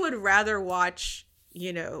 We would rather watch,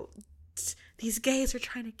 you know, these gays are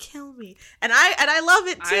trying to kill me, and I love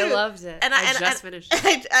it too. I loved it. And I just finished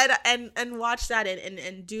it. and watch that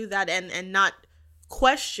and do that and not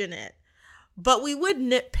question it. But we would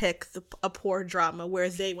nitpick a poor drama where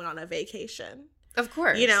they went on a vacation. Of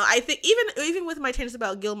course. You know, I think even with my tangents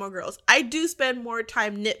about Gilmore Girls, I do spend more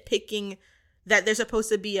time nitpicking that they're supposed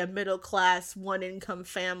to be a middle class, one income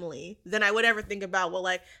family than I would ever think about, well,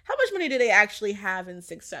 like, how much money do they actually have in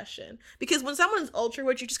Succession? Because when someone's ultra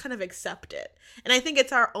rich, you just kind of accept it. And I think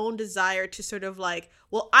it's our own desire to sort of like,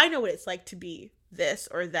 well, I know what it's like to be this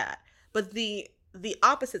or that. But the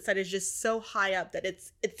opposite side is just so high up that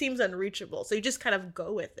it seems unreachable. So you just kind of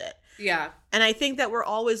go with it. Yeah. And I think that we're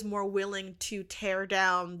always more willing to tear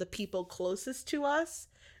down the people closest to us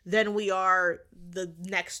than we are the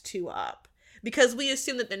next two up. Because we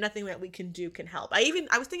assume that there's nothing that we can do can help. I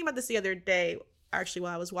was thinking about this the other day, actually,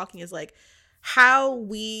 while I was walking, is like how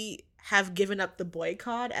we have given up the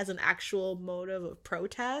boycott as an actual motive of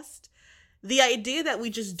protest. The idea that we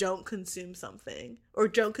just don't consume something or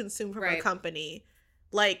don't consume from a company,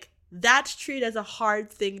 like, that's treated as a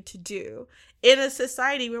hard thing to do in a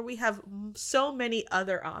society where we have so many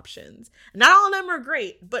other options. Not all of them are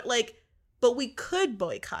great, but we could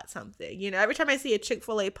boycott something. You know, every time I see a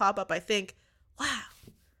Chick-fil-A pop up, I think, wow,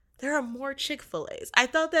 there are more Chick-fil-A's. I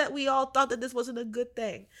thought that we all thought that this wasn't a good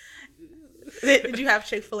thing. Did you have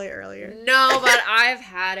Chick-fil-A earlier? No, but I've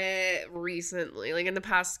had it recently, like in the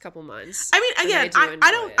past couple months. I mean, again,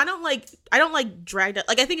 I don't like dragged up.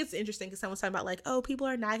 Like, I think it's interesting because someone's talking about like, oh, people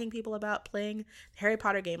are nagging people about playing the Harry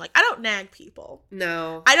Potter game. Like, I don't nag people.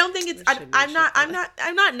 No, I don't think it's.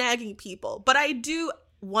 I'm not nagging people, but I do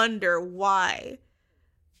wonder why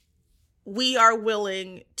we are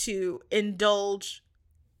willing to indulge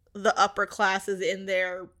the upper classes in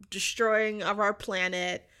their destroying of our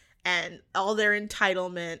planet and all their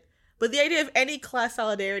entitlement. But the idea of any class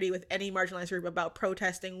solidarity with any marginalized group about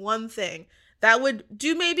protesting one thing that would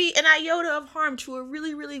do maybe an iota of harm to a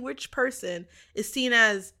really, really rich person is seen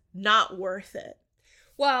as not worth it.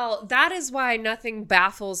 Well, that is why nothing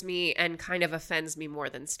baffles me and kind of offends me more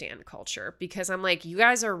than stan culture, because I'm like, you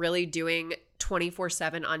guys are really doing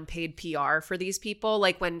 24/7 unpaid PR for these people.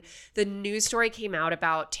 Like when the news story came out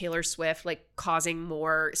about Taylor Swift, like causing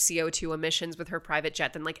more CO2 emissions with her private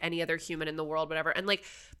jet than like any other human in the world, whatever. And like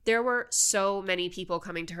there were so many people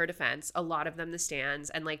coming to her defense, a lot of them the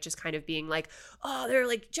stans, and like just kind of being like, oh, they're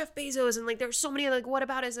like Jeff Bezos, and like there's so many like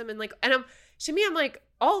whataboutism, and like, and to me, I'm like,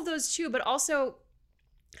 all of those too, but also,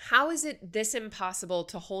 how is it this impossible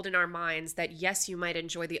to hold in our minds that yes, you might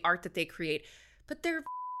enjoy the art that they create, but they're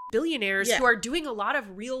billionaires who are doing a lot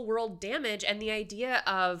of real world damage, and the idea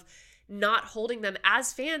of not holding them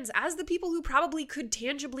as fans, as the people who probably could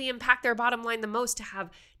tangibly impact their bottom line the most, to have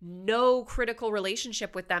no critical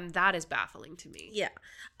relationship with them, that is baffling to me. Yeah.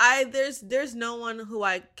 There's no one who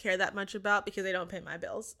I care that much about because they don't pay my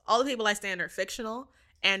bills. All the people I stand are fictional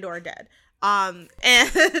and or dead. And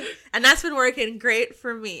that's been working great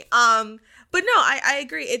for me. But no, I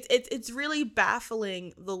agree. It's really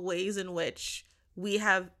baffling the ways in which we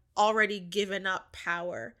have already given up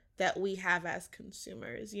power that we have as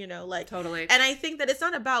consumers, you know, like totally. And I think that it's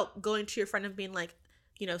not about going to your friend and being like,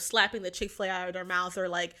 you know, slapping the Chick-fil-A out of their mouth, or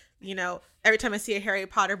like, you know, every time I see a Harry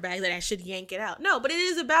Potter bag that I should yank it out. No, but it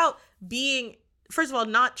is about being, first of all,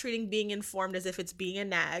 not treating being informed as if it's being a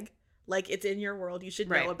nag. Like, it's in your world, you should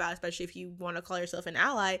know about, especially if you want to call yourself an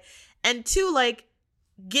ally. And two, like,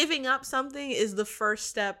 giving up something is the first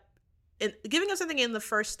step. Giving up something in the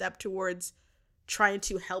first step towards trying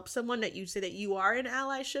to help someone that you say that you are in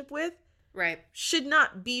allyship with. Right. Should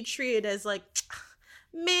not be treated as like,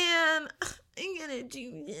 man, I'm gonna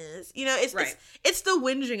do this. You know, it's the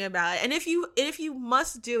whinging about it. And if you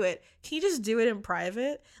must do it, can you just do it in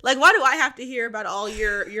private? Like, why do I have to hear about all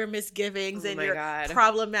your misgivings and your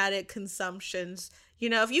problematic consumptions? You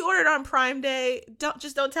know, if you ordered on Prime Day, don't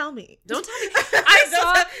tell me. Don't tell me.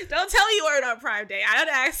 Don't tell me you ordered on Prime Day. I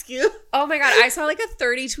don't ask you. Oh my God. I saw like a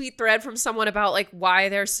 30 tweet thread from someone about like why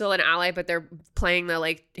they're still an ally, but they're playing the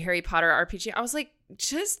like Harry Potter RPG. I was like,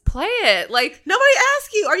 just play it. Like, nobody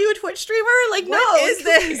asked you, are you a Twitch streamer? Like, what is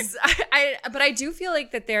this? But I do feel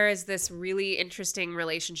like that there is this really interesting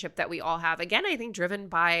relationship that we all have. Again, I think driven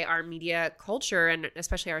by our media culture, and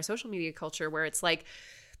especially our social media culture, where it's like,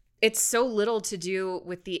 it's so little to do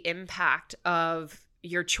with the impact of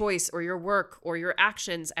your choice or your work or your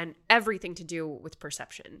actions, and everything to do with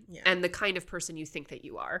perception and the kind of person you think that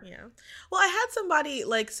you are. Yeah. Well, I had somebody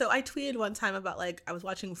like, so I tweeted one time about like, I was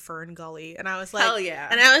watching Fern Gully, and I was like, hell yeah.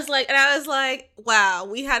 And I was like, wow,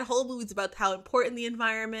 we had whole movies about how important the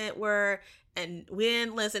environment were, and we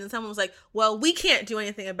didn't listen. And someone was like, well, we can't do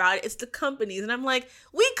anything about it. It's the companies. And I'm like,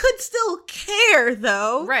 we could still care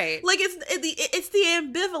though. Right. Like it's the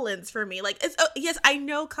ambivalence for me. Like, it's, yes, I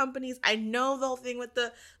know companies. I know the whole thing with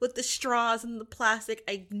the straws and the plastic.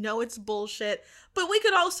 I know it's bullshit, but we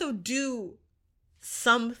could also do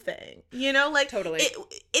something, you know, like totally.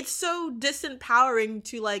 It's so disempowering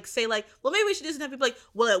to like say like, well, maybe we should just have people like,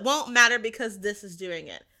 well, it won't matter because this is doing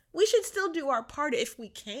it. We should still do our part if we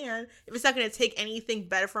can, if it's not going to take anything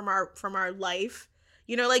better from our life.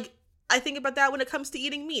 You know, like, I think about that when it comes to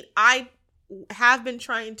eating meat. I have been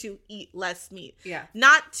trying to eat less meat. Yeah.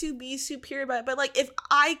 Not to be superior about it, but like, if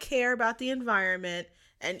I care about the environment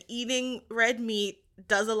and eating red meat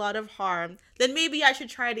does a lot of harm, then maybe I should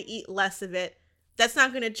try to eat less of it. That's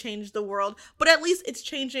not going to change the world, but at least it's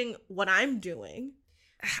changing what I'm doing.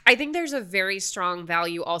 I think there's a very strong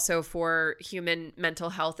value also for human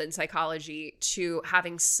mental health and psychology to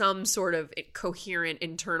having some sort of coherent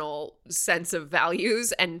internal sense of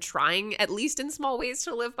values and trying, at least in small ways,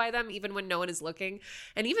 to live by them, even when no one is looking.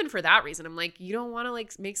 And even for that reason, I'm like, you don't want to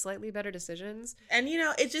like make slightly better decisions. And you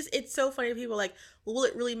know, it's so funny. People like, will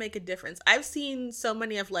it really make a difference? I've seen so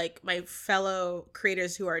many of like my fellow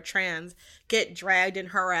creators who are trans get dragged and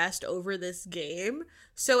harassed over this game.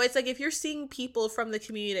 So it's like, if you're seeing people from the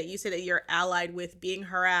community that you say that you're allied with being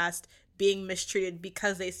harassed, being mistreated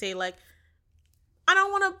because they say like, I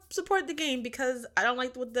don't want to support the game because I don't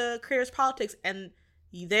like what the creators' politics, and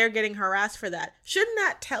they're getting harassed for that. Shouldn't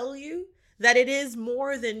that tell you that it is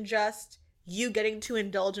more than just you getting to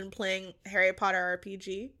indulge in playing Harry Potter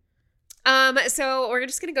RPG? So we're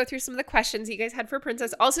just going to go through some of the questions you guys had for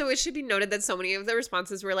Princess. Also, it should be noted that so many of the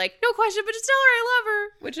responses were like, no question, but just tell her I love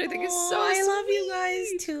her, which I think is so I sweet. love you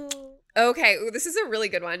guys too. Okay, ooh, this is a really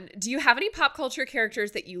good one. Do you have any pop culture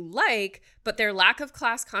characters that you like, but their lack of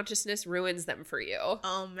class consciousness ruins them for you?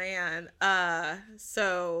 Oh man.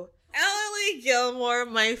 So Ellie Gilmore,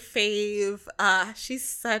 my fave. She's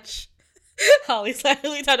such Holly's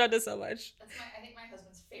literally talked about this so much. I think my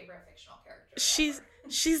husband's favorite fictional character.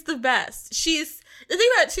 She's the best. She's the thing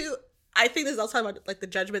about it too. I think this is also talking about like the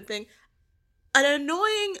judgment thing. An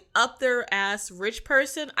annoying up their ass rich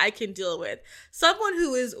person I can deal with. Someone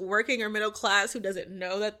who is working or middle class who doesn't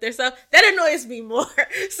know that there's stuff, that annoys me more.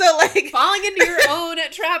 So like falling into your own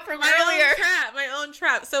trap from earlier. My own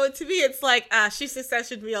trap. So to me it's like, she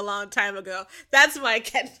successioned me a long time ago. That's my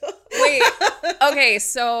Kendall. Wait. Okay,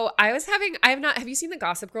 so have you seen the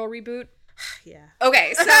Gossip Girl reboot? Yeah.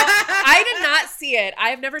 Okay, so I did not see it. I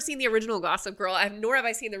have never seen the original Gossip Girl, nor have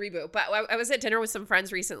I seen the reboot. But I was at dinner with some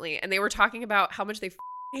friends recently, and they were talking about how much they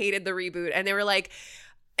hated the reboot. And they were like,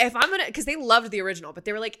 because they loved the original, but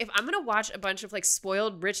they were like, if I'm gonna watch a bunch of like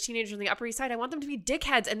spoiled rich teenagers on the Upper East Side, I want them to be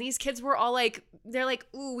dickheads. And these kids were all like, they're like,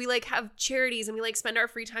 ooh, we like have charities and we like spend our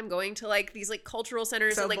free time going to like these like cultural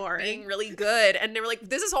centers so and like boring. Being really good. And they were like,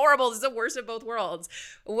 this is horrible. This is the worst of both worlds.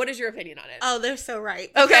 What is your opinion on it? Oh, they're so right.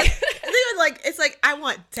 Okay. It's like I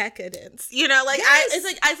want decadence, you know, like yes.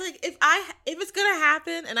 if it's gonna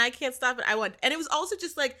happen and I can't stop it, I want. And it was also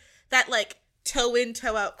just like that like toe in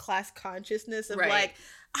toe out class consciousness of right. Like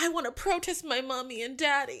I want to protest my mommy and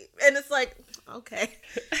daddy, and it's like, okay,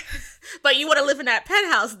 but you want to live in that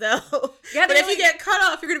penthouse though. Yeah, but if you get cut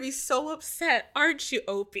off, you're gonna be so upset, aren't you,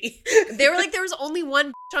 Opie? They were like, there was only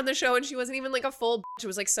one on the show, and she wasn't even like a full. It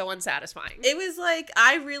was like so unsatisfying. It was like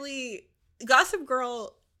Gossip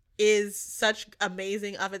Girl is such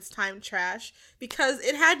amazing of its time trash because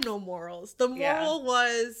it had no morals. The moral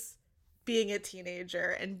was being a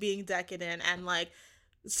teenager and being decadent and like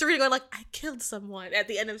Serena going like, I killed someone at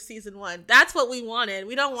the end of season 1. That's what we wanted.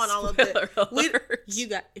 We don't want all of it.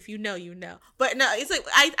 If you know, you know. But no, it's like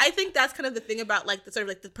I think that's kind of the thing about like the sort of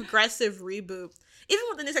like the progressive reboot. Even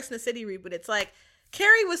with the new Sex and the City reboot, it's like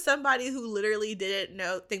Carrie was somebody who literally didn't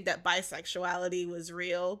think that bisexuality was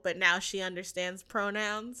real, but now she understands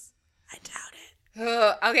pronouns. I doubt it. Okay.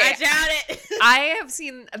 I doubt it. I have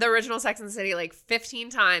seen the original Sex and the City like 15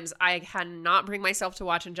 times. I cannot bring myself to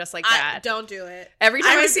watching just like that. Don't do it. Every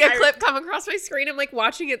time I see a clip come across my screen, I'm like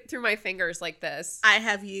watching it through my fingers like this. I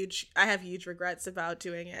have huge regrets about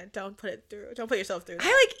doing it. Don't put yourself through that.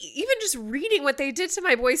 I like even just reading what they did to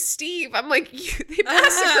my boy Steve. I'm like, they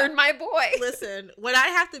massacred my boy. Listen, when I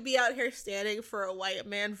have to be out here standing for a white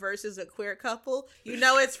man versus a queer couple, you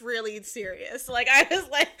know it's really serious. Like I was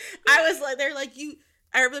like, they're like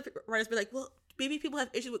I remember the writers be like, well, maybe people have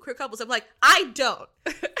issues with queer couples. I'm like, I don't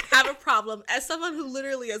have a problem. As someone who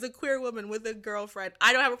literally, as a queer woman with a girlfriend,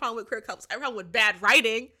 I don't have a problem with queer couples. I have a problem with bad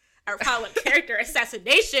writing. I have a problem with character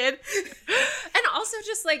assassination. And also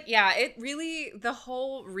just like, yeah, it really, the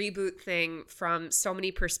whole reboot thing from so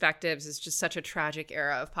many perspectives is just such a tragic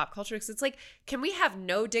era of pop culture. Because it's like, can we have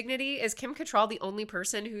no dignity? Is Kim Cattrall the only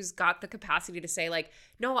person who's got the capacity to say like,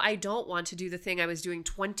 no, I don't want to do the thing I was doing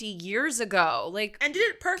 20 years ago? Like, and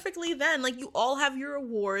did it perfectly then. Like, you all have your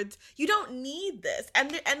awards. You don't need this.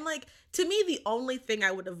 And like, to me, the only thing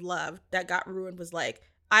I would have loved that got ruined was like,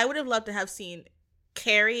 I would have loved to have seen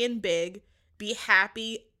Carrie and Big be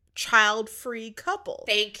happy, child-free couple.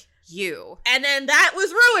 Thank you. And then that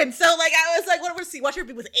was ruined. So like I was like, what do we watch her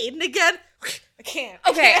be with Aiden again? I can't.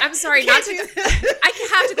 Okay, I'm sorry. I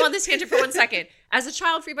have to go on this tangent for 1 second. As a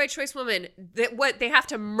child-free by choice woman, they have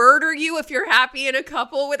to murder you if you're happy in a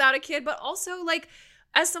couple without a kid, but also like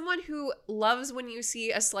as someone who loves when you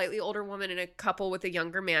see a slightly older woman in a couple with a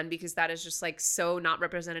younger man, because that is just like so not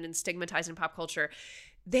represented and stigmatized in pop culture.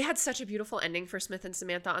 They had such a beautiful ending for Smith and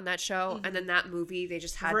Samantha on that show, and then that movie, they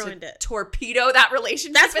just had ruined to torpedo that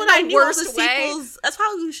relationship. That's in what the I knew. worst All the way. sequels. That's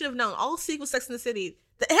how you should have known. All sequels, Sex and the City,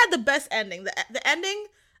 it had the best ending. The ending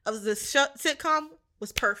of the sitcom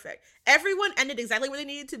was perfect. Everyone ended exactly where they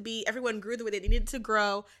needed to be. Everyone grew the way they needed to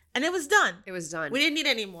grow, and it was done. It was done. We didn't need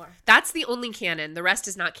any more. That's the only canon. The rest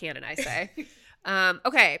is not canon, I say.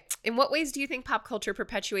 Okay. In what ways do you think pop culture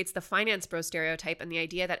perpetuates the finance bro stereotype and the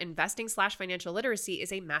idea that investing/financial literacy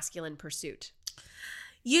is a masculine pursuit?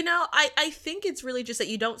 You know, I think it's really just that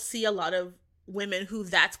you don't see a lot of women who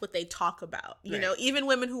that's what they talk about. You know, even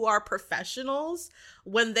women who are professionals,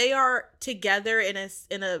 when they are together in a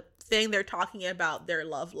thing, they're talking about their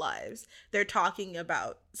love lives. They're talking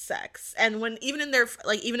about sex. And even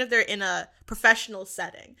if they're in a professional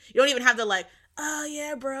setting, you don't even have the like, oh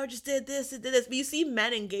yeah, bro, just did this. But you see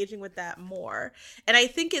men engaging with that more. And I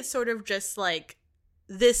think it's sort of just like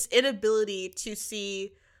this inability to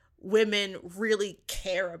see women really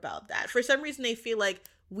care about that. For some reason, they feel like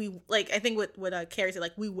I think what Carrie said,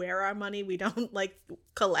 like, we wear our money, we don't like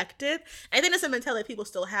collect it. I think that's a mentality that people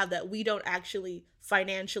still have, that we don't actually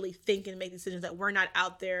financially think and make decisions, that we're not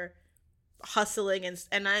out there hustling.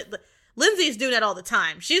 Lindsay's doing that all the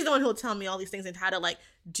time. She's the one who'll tell me all these things and how to like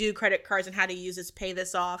do credit cards and how to use this, pay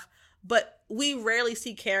this off. But we rarely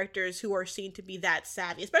see characters who are seen to be that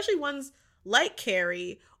savvy, especially ones like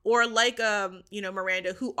Carrie or like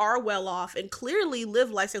Miranda, who are well off and clearly live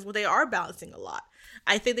lifestyles where they are balancing a lot.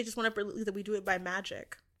 I think they just want to believe that we do it by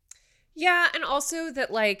magic. Yeah, and also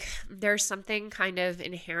that like there's something kind of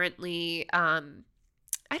inherently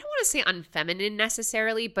I don't want to say unfeminine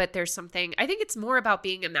necessarily, but there's something, I think it's more about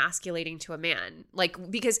being emasculating to a man. Like,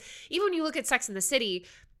 because even when you look at Sex and the City,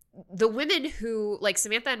 the women who, like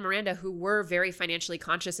Samantha and Miranda, who were very financially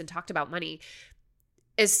conscious and talked about money,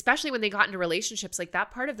 especially when they got into relationships, like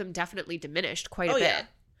that part of them definitely diminished quite a bit. Yeah.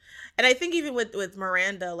 And I think even with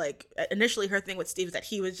Miranda, like initially her thing with Steve is that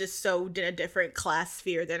he was just so in a different class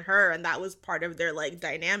sphere than her. And that was part of their like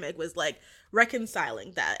dynamic, was like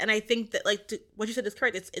reconciling that. And I think that like what you said is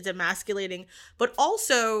correct. It's emasculating, but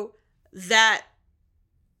also that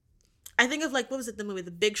I think of like, what was it, the movie The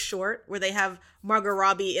Big Short, where they have Margot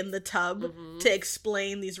Robbie in the tub to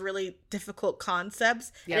explain these really difficult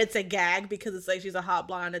concepts. Yep. And it's a gag because it's like she's a hot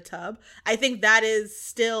blonde in a tub. I think that is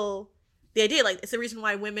still the idea. Like, it's the reason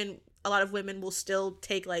why a lot of women will still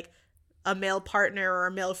take like a male partner or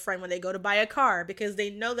a male friend when they go to buy a car, because they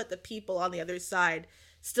know that the people on the other side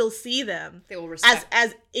still see them, they will respect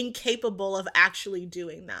as incapable of actually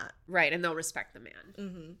doing that. Right, and they'll respect the man.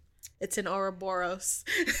 Mm-hmm. It's an Ouroboros.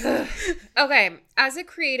 Okay, as a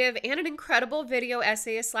creative and an incredible video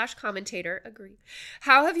essayist / commentator, agree.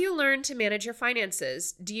 How have you learned to manage your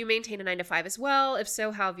finances? Do you maintain a 9-to-5 as well? If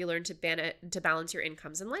so, how have you learned to balance your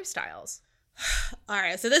incomes and lifestyles? All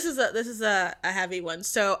right, so this is a heavy one.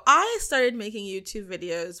 So I started making YouTube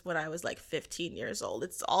videos when I was like 15 years old.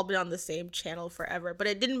 It's all been on the same channel forever, but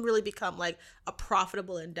it didn't really become like a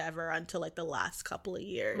profitable endeavor until like the last couple of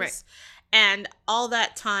years. Right. And all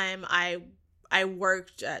that time I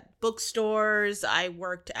worked at bookstores, I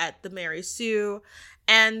worked at the Mary Sue,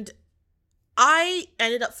 and I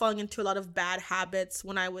ended up falling into a lot of bad habits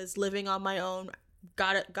when I was living on my own.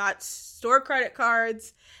 Got store credit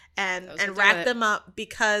cards and racked them up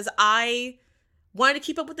because I wanted to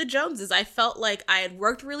keep up with the Joneses. I felt like I had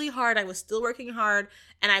worked really hard, I was still working hard,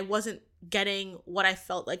 and I wasn't getting what I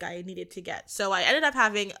felt like I needed to get. So I ended up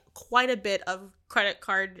having quite a bit of credit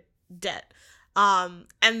card debt. And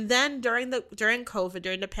then during COVID,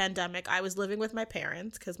 during the pandemic, I was living with my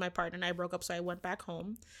parents because my partner and I broke up, so I went back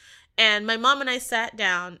home. And my mom and I sat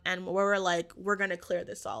down and we were like, we're going to clear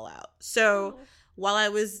this all out. So while I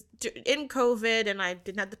was in COVID and I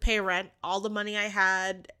didn't have to pay rent, all the money I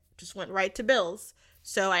had just went right to bills.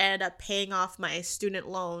 So I ended up paying off my student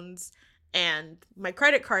loans and my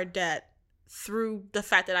credit card debt through the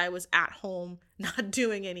fact that I was at home, not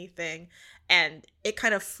doing anything. And it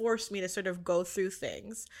kind of forced me to sort of go through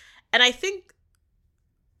things. And I think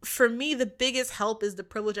for me, the biggest help is the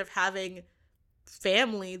privilege of having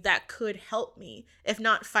family that could help me, if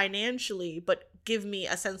not financially, but give me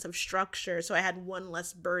a sense of structure. So I had one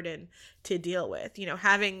less burden to deal with. You know,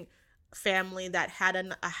 having family that had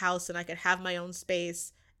a house and I could have my own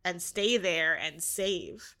space and stay there and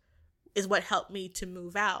save is what helped me to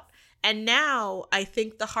move out. And now I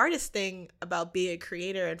think the hardest thing about being a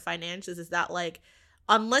creator and finances is that, like,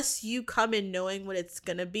 unless you come in knowing what it's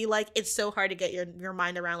going to be like, it's so hard to get your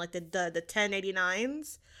mind around, like, the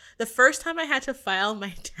 1089s. The first time I had to file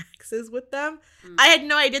my taxes with them, I had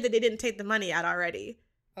no idea that they didn't take the money out already.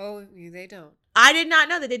 Oh, they don't. I did not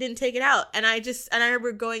know that they didn't take it out. And I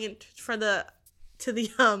remember going in to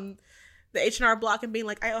the H&R Block and being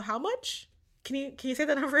like, I owe how much? Can you say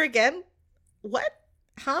that number again? What?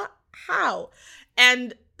 Huh? How?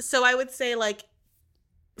 And so I would say, like,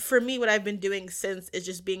 for me, what I've been doing since is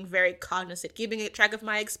just being very cognizant, keeping track of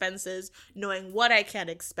my expenses, knowing what I can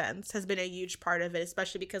expense has been a huge part of it,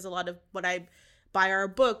 especially because a lot of what I buy are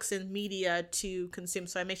books and media to consume.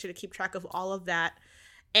 So I make sure to keep track of all of that.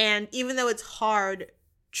 And even though it's hard,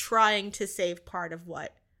 trying to save part of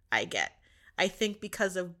what I get. I think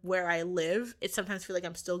because of where I live, it sometimes feels like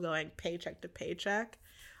I'm still going paycheck to paycheck.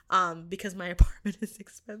 Because my apartment is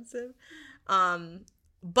expensive.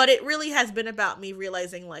 But it really has been about me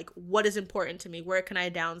realizing, like, what is important to me, where can I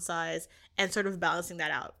downsize, and sort of balancing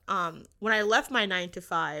that out. When I left my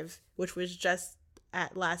 9-to-5, which was just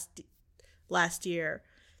at last year,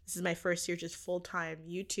 this is my first year just full-time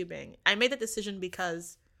YouTubing, I made that decision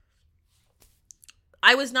because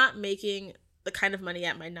I was not making the kind of money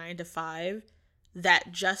at my 9-to-5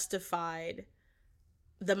 that justified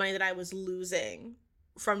the money that I was losing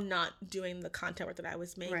from not doing the content work that I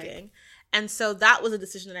was making. Right. And so that was a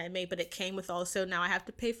decision that I made, but it came with also now I have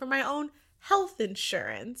to pay for my own health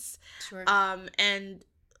insurance. Sure. And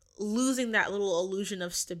losing that little illusion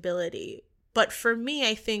of stability. But for me,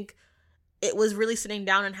 I think it was really sitting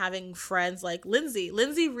down and having friends like Lindsay.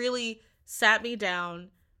 Lindsay really sat me down,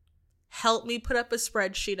 helped me put up a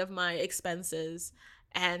spreadsheet of my expenses,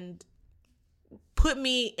 and put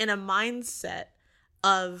me in a mindset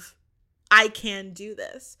of I can do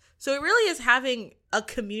this. So it really is having a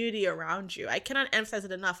community around you. I cannot emphasize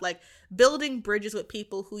it enough. Like, building bridges with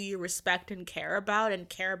people who you respect and care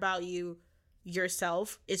about you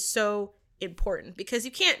yourself is so important, because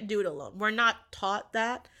you can't do it alone. We're not taught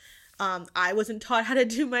that. I wasn't taught how to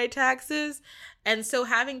do my taxes. And so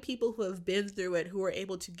having people who have been through it, who are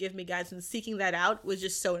able to give me guidance and seeking that out, was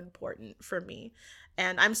just so important for me.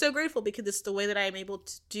 And I'm so grateful, because it's the way that I am able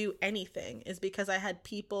to do anything, is because I had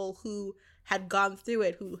people who had gone through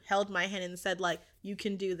it, who held my hand and said, like, you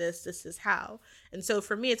can do this, this is how. And so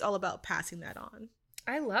for me, it's all about passing that on.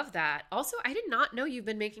 I love that. Also, I did not know you've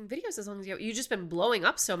been making videos as long as you've just been blowing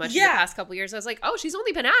up so much in the past couple of years. I was like, oh, she's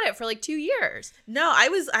only been at it for like 2 years. No, I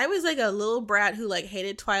was like a little brat who like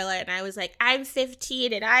hated Twilight, and I was like, I'm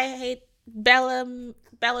 15 and I hate Bella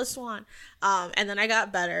Swan. And then I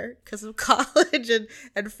got better because of college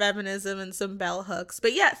and feminism and some bell hooks.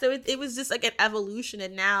 But yeah, so it was just like an evolution,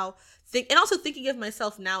 and now and also thinking of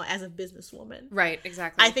myself now as a businesswoman. Right,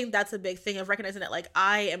 exactly. I think that's a big thing of recognizing that like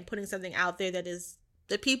I am putting something out there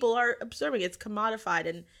that people are observing. It's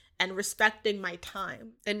commodified, and respecting my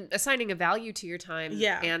time. And assigning a value to your time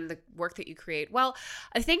and the work that you create. Well,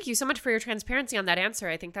 I thank you so much for your transparency on that answer.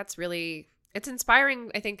 I think that's really, it's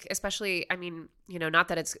inspiring. I think especially, I mean, not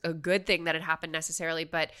that it's a good thing that it happened necessarily,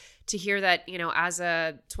 but to hear that, as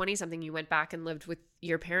a 20-something, you went back and lived with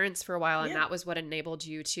your parents for a while, and that was what enabled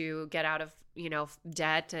you to get out of,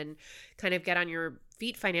 debt and kind of get on your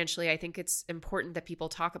feet financially. I think it's important that people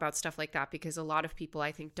talk about stuff like that, because a lot of people,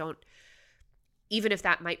 I think, don't, even if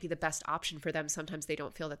that might be the best option for them, sometimes they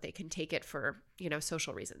don't feel that they can take it for,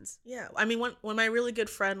 social reasons. Yeah. I mean, when my really good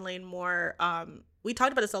friend Lane Moore, we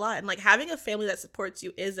talked about this a lot, and like having a family that supports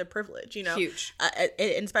you is a privilege, Huge.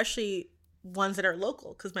 And especially ones that are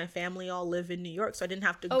local, because my family all live in New York, so I didn't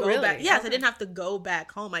have to go really? back. Yes, okay. I didn't have to go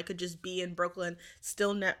back home. I could just be in Brooklyn,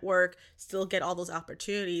 still network, still get all those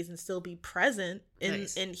opportunities, and still be present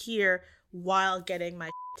in here while getting my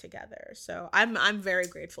together. So I'm very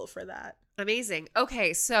grateful for that. Amazing.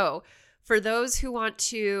 Okay, so for those who want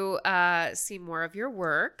to see more of your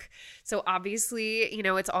work, so obviously,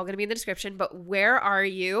 it's all going to be in the description, but where are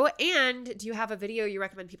you? And do you have a video you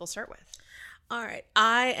recommend people start with? All right.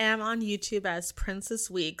 I am on YouTube as Princess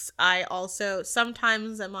Weeks. I also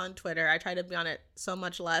sometimes am on Twitter. I try to be on it so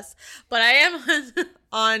much less, but I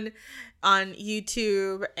am on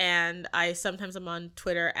YouTube, and I sometimes am on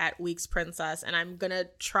Twitter at Weeks Princess, and I'm gonna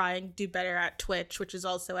try and do better at Twitch, which is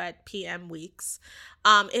also at PM Weeks.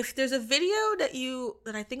 If there's a video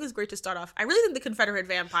that I think is great to start off, I really think the Confederate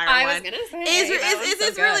Vampire one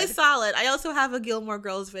is really solid. I also have a Gilmore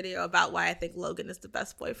Girls video about why I think Logan is the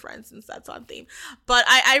best boyfriend, since that's on theme. But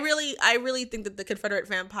I really think that the Confederate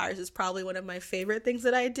Vampires is probably one of my favorite things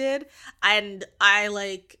that I did, and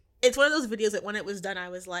it's one of those videos that when it was done, I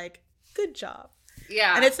was like, good job.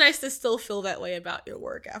 Yeah. And it's nice to still feel that way about your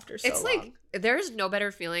work after so long. It's like, there's no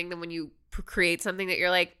better feeling than when you create something that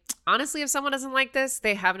you're like, honestly, if someone doesn't like this,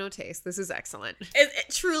 they have no taste. This is excellent.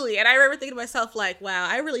 Truly. And I remember thinking to myself, like, wow,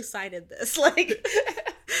 I really cited this. Like,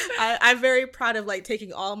 I'm very proud of like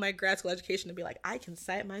taking all my grad school education to be like, I can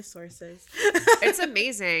cite my sources. It's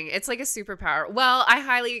amazing. It's like a superpower. Well, I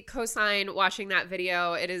highly co-sign watching that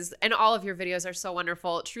video. It is, and all of your videos are so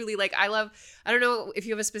wonderful. Truly, like, I don't know if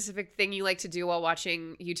you have a specific thing you like to do while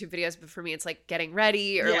watching YouTube videos, but for me, it's like getting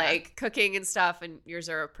ready or like cooking and stuff, and yours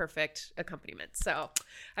are a perfect accompaniment. So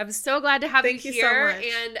I'm so glad to have you here. So much.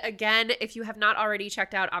 And again, if you have not already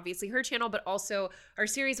checked out, obviously, her channel, but also our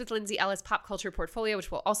series with Lindsay Ellis, Pop Culture Portfolio, which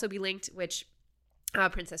will also be linked, which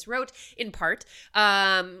Princess wrote in part.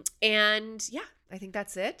 And yeah, I think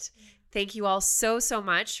that's it. Thank you all so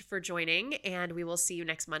much for joining, and we will see you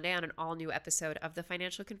next Monday on an all new episode of The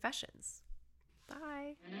Financial Confessions.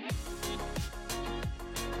 Bye.